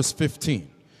 4, verse 15.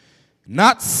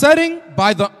 Not setting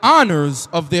by the honors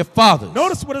of their fathers.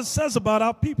 Notice what it says about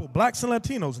our people, blacks and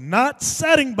Latinos. Not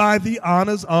setting by the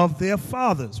honors of their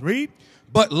fathers. Read.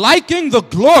 But liking the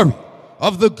glory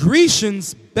of the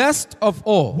Grecians best of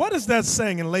all. What is that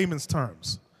saying in layman's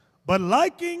terms? But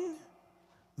liking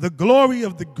the glory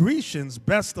of the Grecians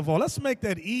best of all. Let's make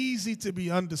that easy to be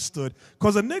understood.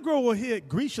 Because a Negro will hear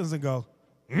Grecians and go,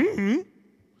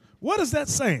 What is that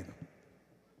saying?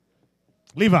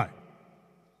 Levi.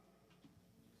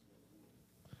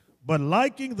 But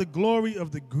liking the glory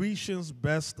of the Grecians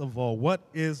best of all. What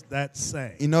is that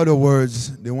saying? In other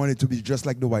words, they wanted to be just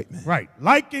like the white man. Right.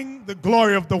 Liking the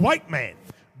glory of the white man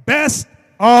best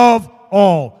of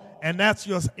all. And that's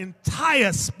your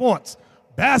entire sports.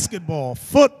 Basketball,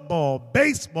 football,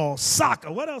 baseball,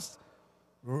 soccer. What else?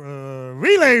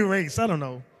 Relay race. I don't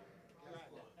know.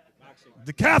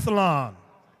 Decathlon.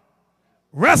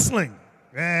 Wrestling.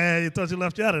 You thought you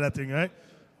left you out of that thing, right?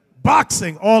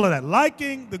 Boxing, all of that.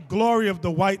 Liking the glory of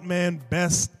the white man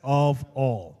best of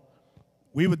all.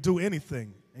 We would do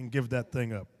anything and give that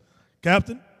thing up.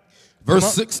 Captain?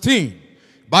 Verse 16.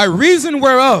 By reason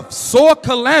whereof sore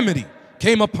calamity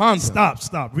came upon them.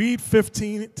 Stop. Read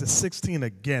 15 to 16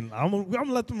 again. I'm going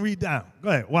to let them read down. Go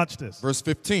ahead, watch this. Verse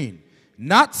 15.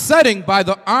 Not setting by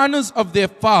the honors of their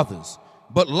fathers,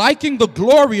 but liking the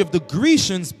glory of the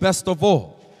Grecians best of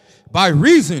all, by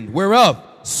reason whereof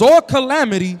sore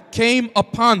calamity came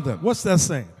upon them. What's that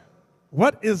saying?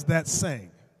 What is that saying?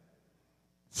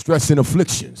 Stress and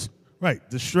afflictions. Right.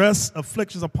 Distress,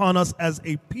 afflictions upon us as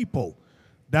a people.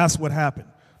 That's what happened.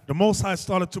 The Most High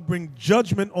started to bring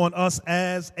judgment on us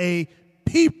as a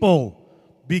people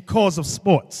because of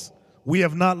sports. We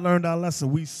have not learned our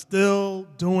lesson. We still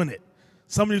doing it.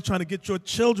 Some of you trying to get your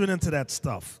children into that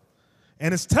stuff.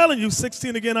 And it's telling you,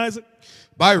 16 again, Isaac.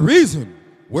 By reason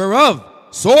whereof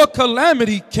sore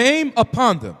calamity came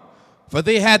upon them, for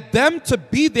they had them to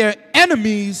be their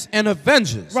enemies and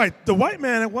avengers. Right. The white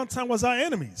man at one time was our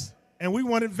enemies, and we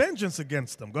wanted vengeance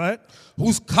against them. Go ahead.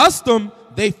 Whose custom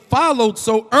they followed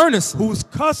so earnestly. Whose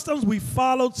customs we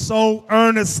followed so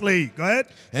earnestly. Go ahead.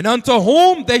 And unto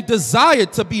whom they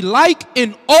desired to be like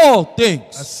in all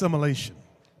things. Assimilation.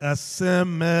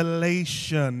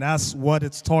 Assimilation. That's what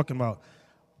it's talking about.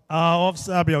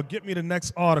 Officer Abiel, get me the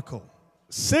next article.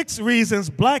 6 reasons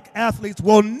black athletes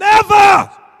will never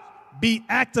be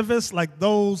activists like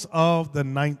those of the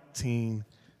 1960s.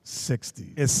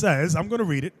 It says, I'm going to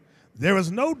read it. There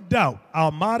is no doubt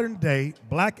our modern day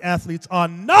black athletes are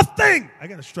nothing, I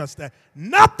got to stress that,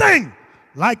 nothing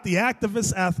like the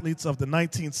activist athletes of the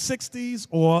 1960s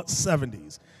or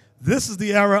 70s. This is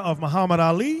the era of Muhammad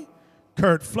Ali,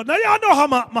 Kurt Flood. Now, y'all know how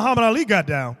Muhammad Ali got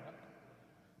down.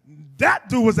 That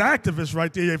dude was an activist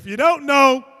right there. If you don't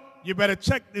know, you better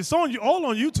check. It's on all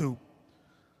on YouTube.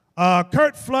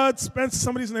 Kurt Flood, Spencer,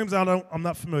 some of these names I'm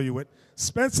not familiar with.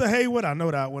 Spencer Haywood, I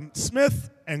know that one. Smith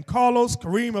and Carlos,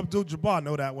 Kareem Abdul-Jabbar, I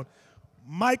know that one.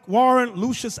 Mike Warren,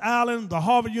 Lucius Allen, the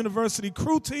Harvard University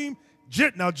crew team.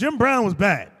 Now, Jim Brown was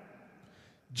bad.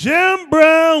 Jim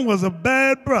Brown was a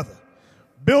bad brother.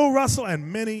 Bill Russell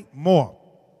and many more.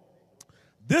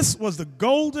 This was the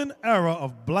golden era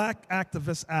of black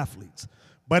activist athletes,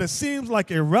 but it seems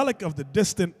like a relic of the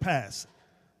distant past.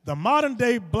 The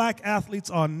modern-day black athletes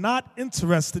are not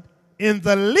interested in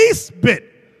the least bit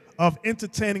of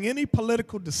entertaining any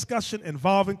political discussion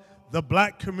involving the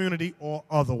black community or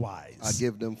otherwise. I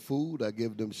give them food, I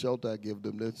give them shelter, I give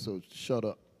them this, so shut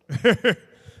up.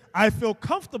 I feel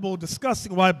comfortable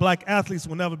discussing why black athletes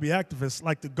will never be activists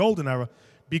like the golden era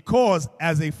because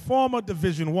as a former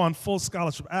Division I full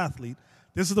scholarship athlete,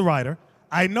 this is the writer,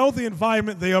 I know the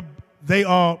environment they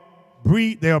are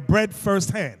bred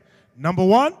firsthand. Number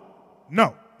one,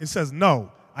 no. It says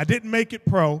no. I didn't make it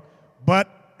pro, but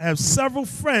have several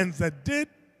friends that did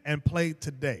and played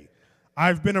today.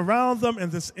 I've been around them in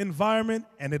this environment,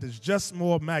 and it is just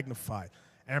more magnified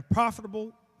and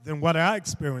profitable than what I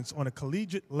experienced on a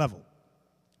collegiate level.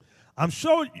 I'm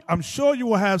sure you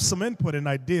will have some input and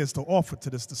ideas to offer to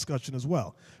this discussion as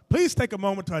well. Please take a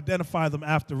moment to identify them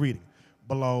after reading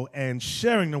below and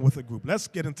sharing them with a group. Let's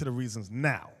get into the reasons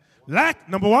now.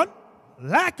 Number one,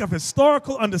 lack of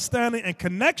historical understanding and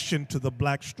connection to the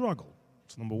black struggle.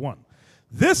 That's number one.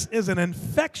 This is an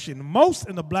infection most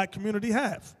in the black community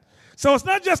have. So it's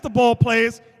not just the ball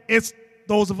players, it's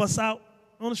those of us out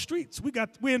on the streets.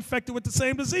 We're infected with the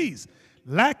same disease.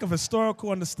 Lack of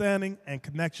historical understanding and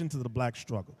connection to the black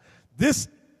struggle. And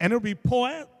it'll be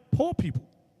poor people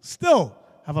still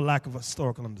have a lack of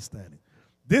historical understanding.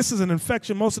 This is an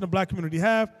infection most of the black community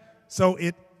have, so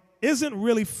it isn't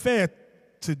really fair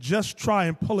to just try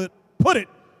and put it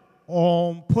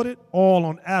all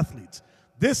on athletes.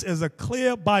 This is a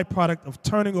clear byproduct of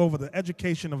turning over the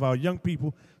education of our young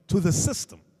people to the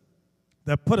system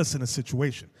that put us in a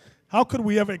situation. How could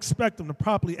we ever expect them to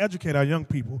properly educate our young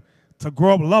people to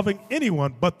grow up loving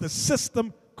anyone but the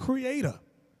system creator?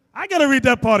 I got to read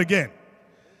that part again.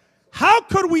 How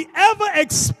could we ever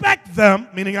expect them,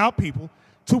 meaning our people,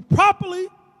 to properly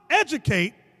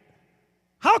educate?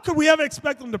 How could we ever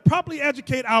expect them to properly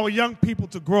educate our young people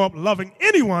to grow up loving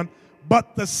anyone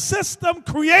but the system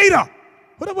creator?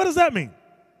 What does that mean?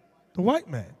 The white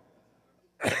man.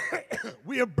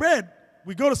 We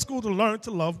go to school to learn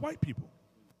to love white people.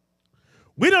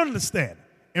 We don't understand,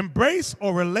 embrace,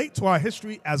 or relate to our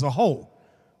history as a whole.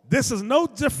 This is no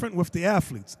different with the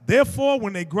athletes. Therefore,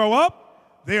 when they grow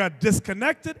up, they are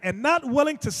disconnected and not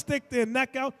willing to stick their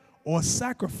neck out or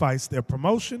sacrifice their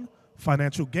promotion,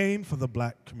 financial gain for the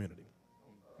black community.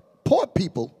 Poor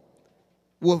people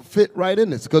will fit right in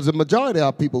this because the majority of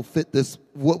our people fit this,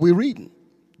 what we're reading.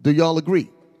 Do y'all agree?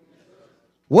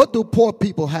 What do poor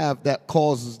people have that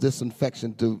causes this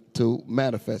infection to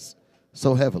manifest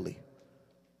so heavily?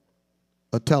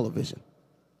 A television.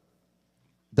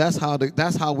 That's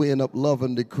how we end up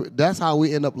loving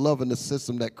the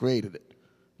system that created it.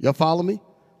 You follow me?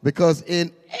 Because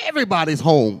in everybody's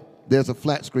home, there's a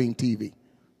flat screen TV.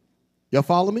 You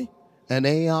follow me? And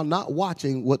they are not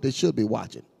watching what they should be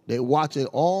watching. They're watching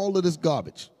all of this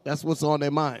garbage. That's what's on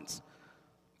their minds.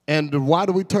 And why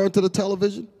do we turn to the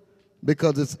television?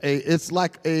 Because it's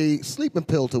like a sleeping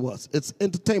pill to us. It's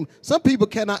entertainment. Some people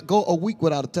cannot go a week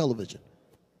without a television.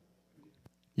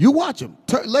 You watch them.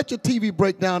 Let your TV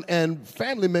break down, and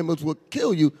family members will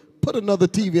kill you. Put another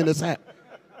TV in this hat.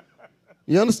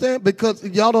 You understand? Because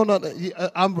y'all don't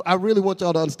know. I really want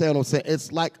y'all to understand what I'm saying.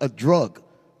 It's like a drug.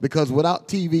 Because without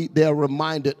TV, they're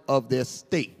reminded of their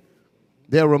state.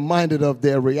 They're reminded of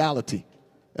their reality.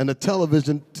 And the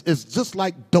television is just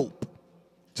like dope,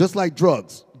 just like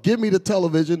drugs. Give me the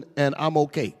television and I'm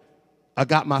okay. I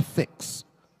got my fix.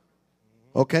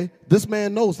 Okay? This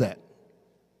man knows that.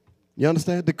 You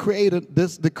understand? The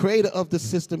creator of the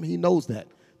system, he knows that.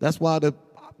 That's why the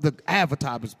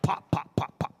advertisers pop, pop,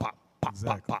 pop, pop, pop, pop,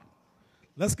 Exactly. pop, pop.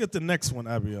 Let's get the next one,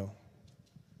 Abiel.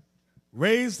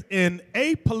 Raised in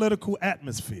a political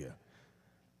atmosphere,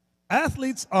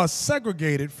 athletes are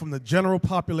segregated from the general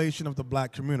population of the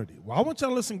black community. Well, I want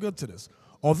y'all to listen good to this.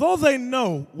 Although they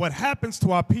know what happens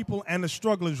to our people and the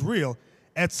struggle is real,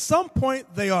 at some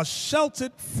point they are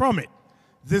sheltered from it.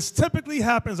 This typically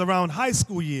happens around high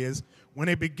school years when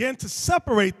they begin to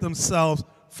separate themselves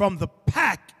from the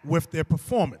pack with their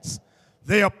performance.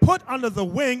 They are put under the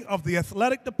wing of the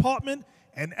athletic department,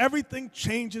 and everything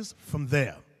changes from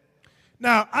there.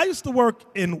 Now, I used to work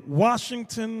in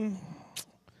Washington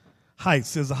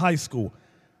Heights. There's a high school.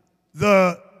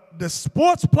 The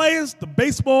sports players, the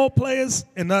baseball players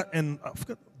in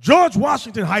George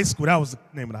Washington High School, that was the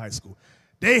name of the high school,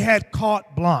 they had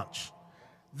carte blanche.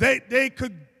 They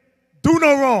could do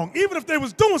no wrong. Even if they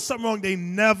was doing something wrong,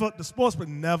 the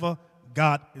sportsmen never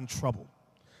got in trouble.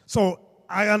 So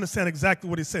I understand exactly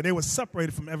what he said. They were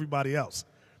separated from everybody else.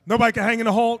 Nobody can hang in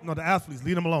the hall. No, the athletes,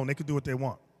 leave them alone. They can do what they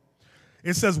want.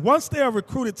 It says once they are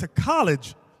recruited to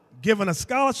college, given a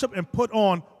scholarship and put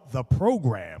on the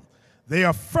program, they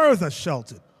are further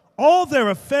sheltered. All their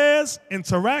affairs,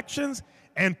 interactions,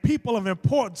 and people of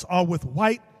importance are with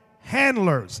white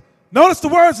handlers. Notice the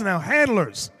words now,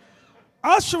 handlers,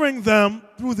 ushering them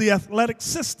through the athletic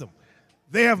system.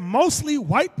 They have mostly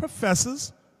white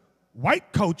professors,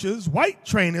 white coaches, white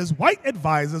trainers, white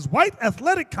advisors, white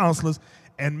athletic counselors,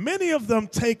 and many of them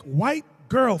take white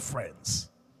girlfriends.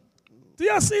 Do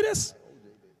y'all see this?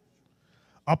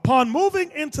 Upon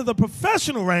moving into the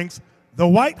professional ranks, the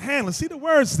white handlers, see the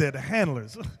words there, the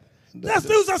handlers.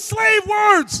 Those are slave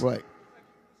words. Right.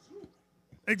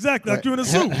 Exactly, Right. like you in a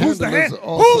suit. Who's the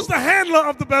handler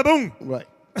of the baboon? Right.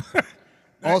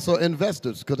 Also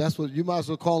investors, because that's what you might as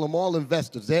well call them all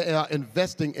investors. They are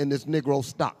investing in this Negro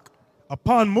stock.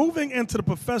 Upon moving into the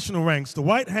professional ranks, the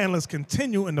white handlers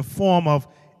continue in the form of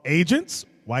agents,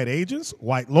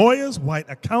 white lawyers, white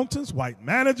accountants, white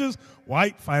managers,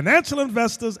 white financial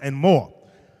investors, and more.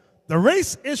 The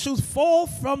race issues fall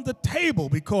from the table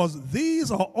because these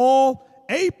are all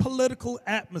apolitical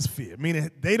atmosphere,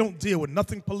 meaning they don't deal with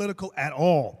nothing political at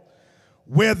all,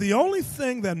 where the only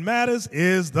thing that matters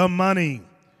is the money.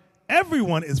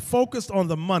 Everyone is focused on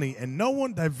the money, and no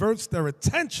one diverts their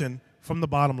attention from the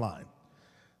bottom line.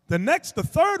 The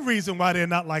third reason why they're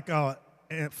not like our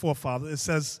forefathers, it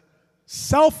says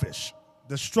selfish.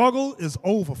 The struggle is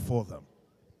over for them.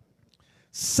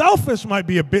 Selfish might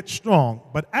be a bit strong,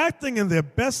 but acting in their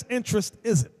best interest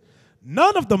isn't.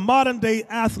 None of the modern-day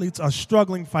athletes are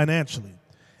struggling financially.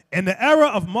 In the era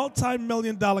of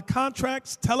multi-million-dollar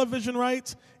contracts, television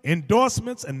rights,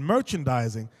 endorsements, and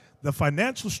merchandising, the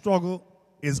financial struggle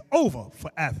is over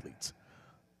for athletes.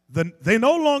 They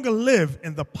no longer live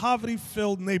in the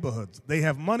poverty-filled neighborhoods. They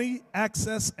have money,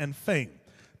 access, and fame.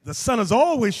 The sun is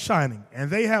always shining, and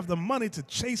they have the money to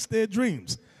chase their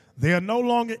dreams. They are no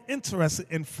longer interested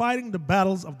in fighting the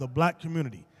battles of the black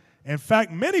community. In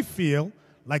fact, many feel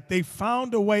like they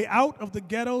found a way out of the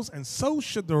ghettos, and so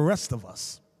should the rest of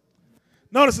us.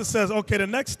 Notice it says, okay, the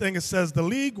next thing it says the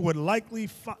league would likely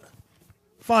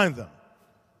find them.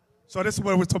 So this is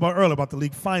what we were talking about earlier, about the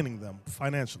league finding them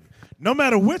financially. No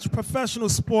matter which professional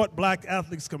sport black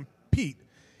athletes compete,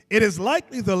 it is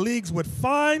likely the leagues would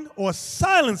fine or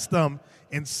silence them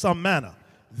in some manner.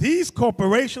 These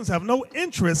corporations have no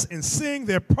interest in seeing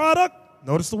their product,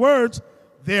 notice the words,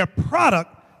 their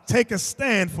product take a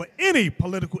stand for any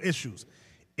political issues.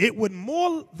 It would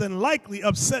more than likely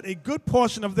upset a good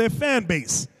portion of their fan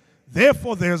base.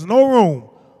 Therefore, there's no room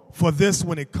for this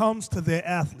when it comes to their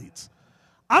athletes.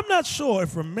 I'm not sure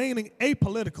if remaining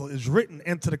apolitical is written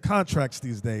into the contracts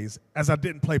these days, as I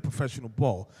didn't play professional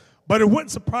ball. But it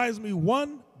wouldn't surprise me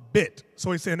one bit.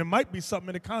 So he's saying there might be something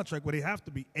in the contract where they have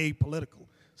to be apolitical.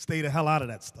 Stay the hell out of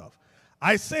that stuff.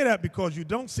 I say that because you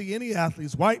don't see any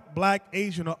athletes, white, black,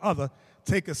 Asian, or other,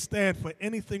 take a stand for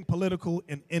anything political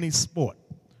in any sport.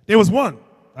 There was one,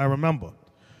 I remember.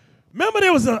 Remember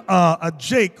there was a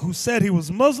Jake who said he was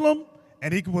Muslim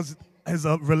and his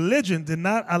religion did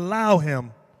not allow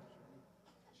him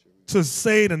to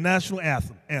say the national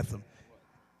anthem.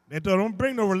 They don't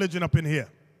bring no religion up in here.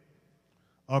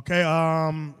 Okay,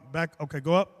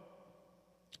 go up.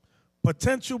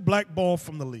 Potential blackball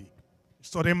from the league.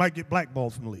 So they might get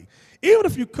blackballed from the league. Even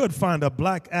if you could find a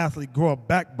black athlete grow a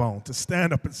backbone to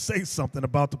stand up and say something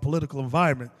about the political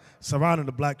environment surrounding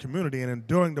the black community and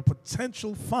enduring the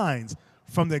potential fines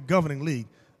from their governing league,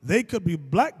 they could be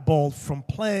blackballed from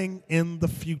playing in the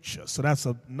future. So that's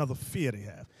another fear they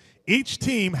have. Each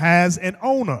team has an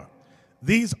owner.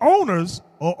 These owners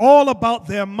are all about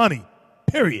their money,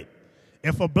 period.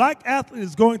 If a black athlete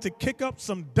is going to kick up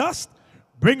some dust,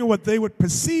 bringing what they would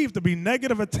perceive to be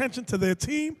negative attention to their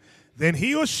team, then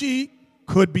he or she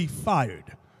could be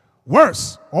fired.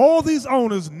 Worse, all these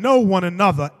owners know one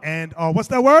another and are, what's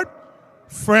that word?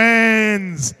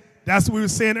 Friends. That's what we were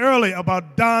saying earlier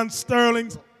about Don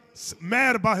Sterling's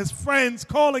mad about his friends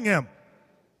calling him.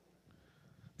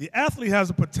 The athlete has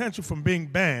the potential from being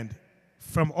banned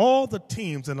from all the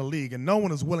teams in the league, and no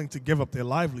one is willing to give up their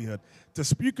livelihood to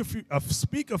speak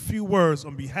a few words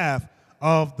on behalf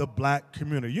of the black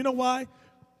community. You know why?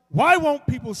 Why won't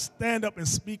people stand up and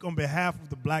speak on behalf of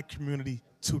the black community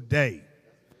today?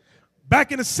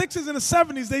 Back in the 60s and the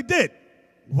 70s, they did.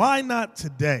 Why not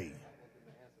today?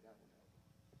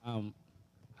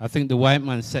 I think the white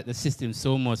man set the system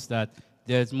so much that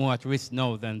there's more at risk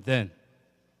now than then.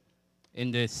 In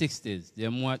the 60s,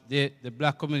 the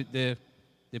black community,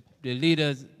 the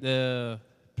leaders, the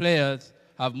players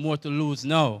have more to lose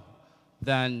now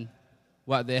than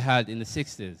what they had in the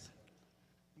 60s.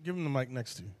 Give him the mic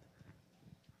next to you.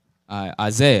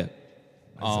 Isaiah.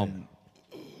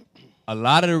 A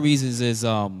lot of the reasons is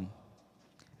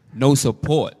no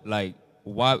support. Like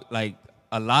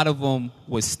a lot of them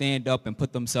would stand up and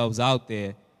put themselves out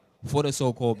there for the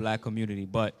so-called black community,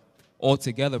 but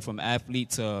altogether, from athlete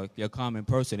to your common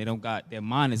person, their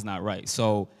mind is not right.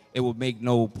 So it would make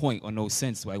no point or no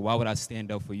sense. Like, why would I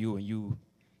stand up for you and you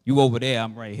over there,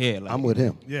 I'm right here. Like, I'm with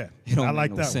him. Yeah, it don't I make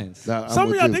like no that sense.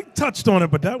 Some of y'all, they touched on it,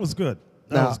 but that was good.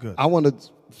 That was good. I want to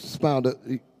expound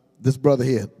this brother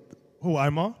here. Who,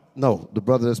 Imar? No, the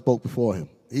brother that spoke before him.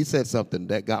 He said something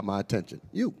that got my attention.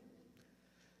 You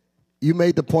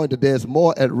made the point that there's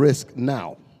more at risk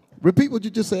now. Repeat what you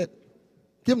just said.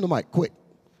 Give him the mic, quick.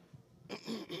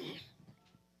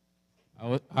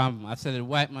 I said the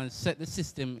white man set the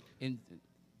system in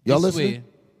Y'all this listening? way.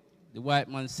 The white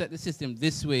man set the system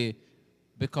this way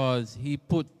because he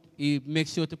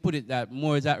makes sure to put it that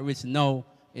more is at risk now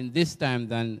in this time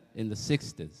than in the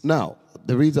 60s. Now,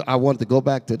 the reason I wanted to go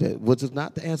back to that, which is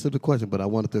not to answer the question, but I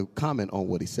wanted to comment on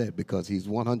what he said because he's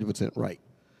 100% right.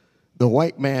 The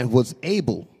white man was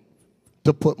able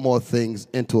to put more things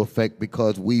into effect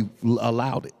because we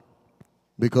allowed it.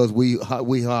 Because we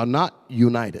are not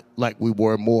united like we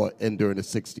were more during the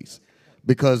 60s.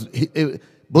 Because,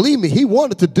 believe me, he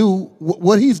wanted to do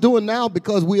what he's doing now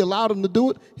because we allowed him to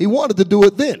do it. He wanted to do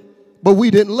it then, but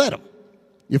we didn't let him.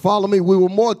 You follow me? We were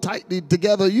more tightly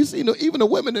together. You see, even the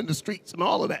women in the streets and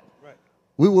all of that. Right.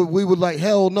 We were like,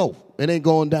 hell no, it ain't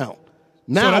going down.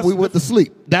 Now we went to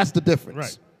sleep. That's the difference.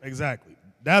 Right, exactly.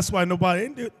 That's why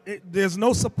there's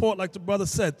no support like the brother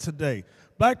said today.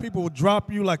 Black people will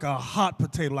drop you like a hot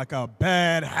potato, like a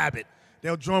bad habit.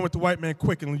 They'll join with the white man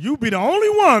quick, and you be the only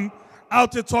one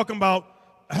out there talking about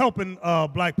helping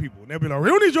black people. And they'll be like, we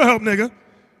don't need your help, nigga.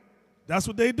 That's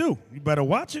what they do. You better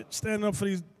watch it, standing up for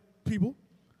these people.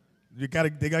 They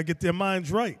gotta get their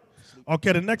minds right.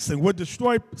 Okay, the next thing, would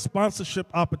destroy sponsorship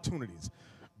opportunities.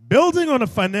 Building on a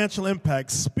financial impact,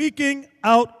 speaking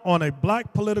out on a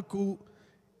black political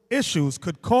issues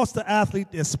could cost the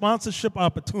athlete their sponsorship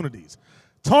opportunities.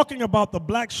 Talking about the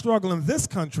black struggle in this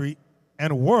country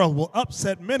and world will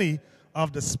upset many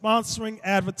of the sponsoring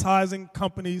advertising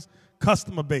companies'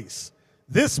 customer base.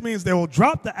 This means they will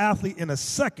drop the athlete in a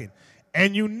second,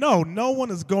 and no one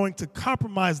is going to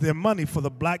compromise their money for the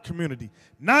black community,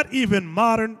 not even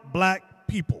modern black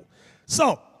people.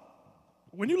 So,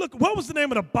 when you look, what was the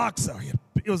name of the boxer?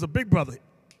 It was a big brother.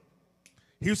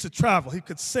 He used to travel. He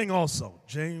could sing also.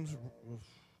 James,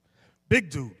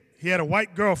 big dude. He had a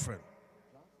white girlfriend.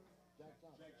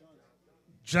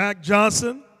 Jack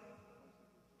Johnson.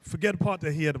 Forget the part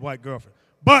that he had a white girlfriend.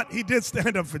 But he did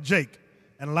stand up for Jake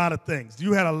and a lot of things.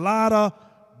 You had a lot of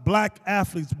black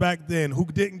athletes back then who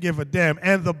didn't give a damn.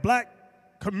 And the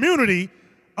black community,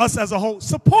 us as a whole,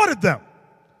 supported them.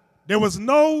 There was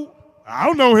no, I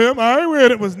don't know him, I ain't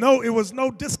read it. It was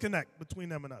no disconnect between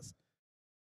them and us.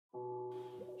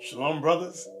 Shalom,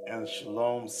 brothers, and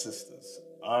shalom, sisters.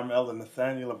 I'm Elder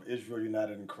Nathaniel of Israel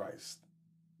United in Christ.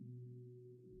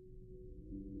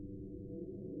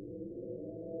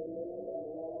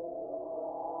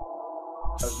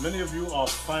 As many of you are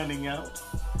finding out,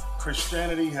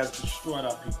 Christianity has destroyed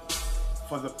our people.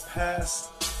 For the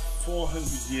past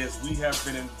 400 years, we have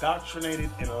been indoctrinated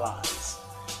in lies.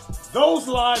 Those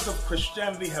lies of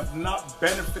Christianity have not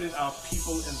benefited our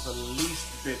people in the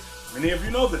least bit. Many of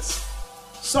you know this.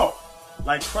 So,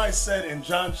 like Christ said in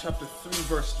John chapter 3,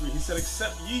 verse 3, he said,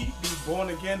 except ye be born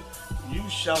again, you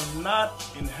shall not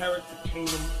inherit the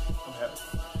kingdom of heaven.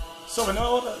 So in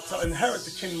order to inherit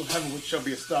the kingdom of heaven, which shall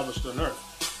be established on earth,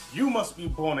 you must be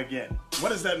born again. What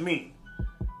does that mean?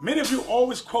 Many of you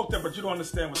always quote that, but you don't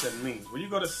understand what that means. When you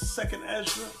go to 2nd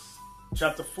Ezra,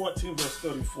 chapter 14, verse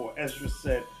 34, Ezra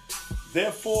said,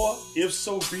 therefore, if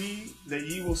so be that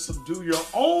ye will subdue your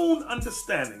own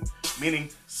understanding, meaning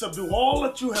subdue all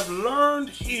that you have learned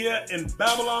here in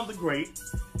Babylon the Great,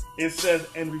 it says,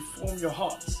 and reform your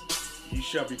hearts, ye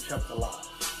shall be kept alive.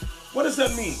 What does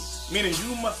that mean? Meaning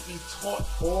you must be taught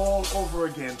all over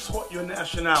again, taught your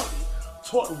nationality,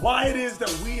 taught why it is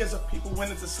that we as a people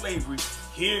went into slavery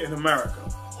here in America.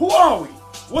 Who are we?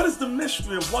 What is the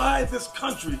mystery of why this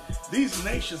country, these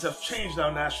nations have changed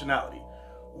our nationality?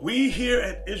 We here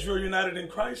at Israel United in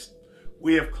Christ,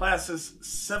 we have classes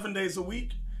 7 days a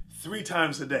week, 3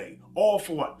 times a day. All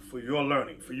for what? For your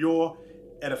learning, for your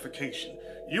edification.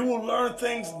 You will learn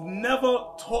things never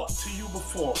taught to you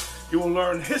before. You will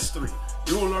learn history.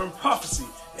 You will learn prophecy.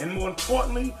 And more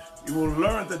importantly, you will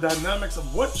learn the dynamics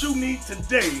of what you need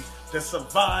today to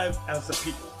survive as a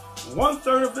people.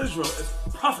 1/3 of Israel is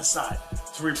prophesied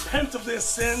to repent of their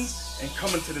sins and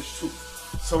come into this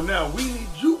truth. So now we need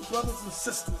you, brothers and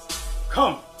sisters.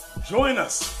 Come, join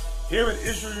us here at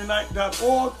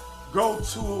IsraelUnite.org. Go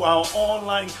to our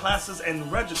online classes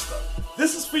and register.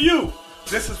 This is for you.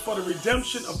 This is for the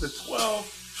redemption of the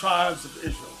 12 tribes of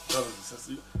Israel, brothers and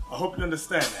sisters. I hope you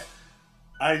understand that.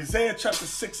 Isaiah chapter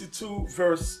 62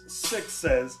 verse 6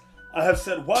 says, I have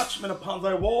set watchmen upon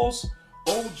thy walls,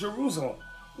 O Jerusalem,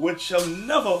 which shall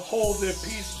never hold their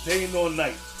peace day nor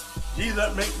night. Ye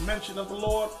that make mention of the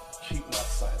Lord, keep not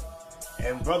silent.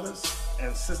 And brothers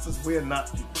and sisters, we are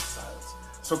not keeping silence.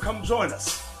 So come join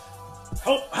us.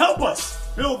 Help us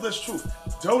build this truth.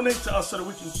 Donate to us so that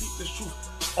we can keep this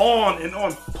truth on and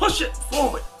on. Push it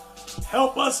forward.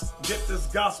 Help us get this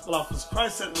gospel out, because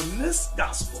Christ said when this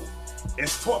gospel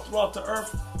is taught throughout the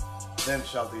earth, then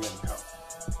shall the end come.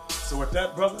 So with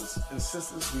that, brothers and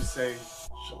sisters, we say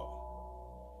shalom.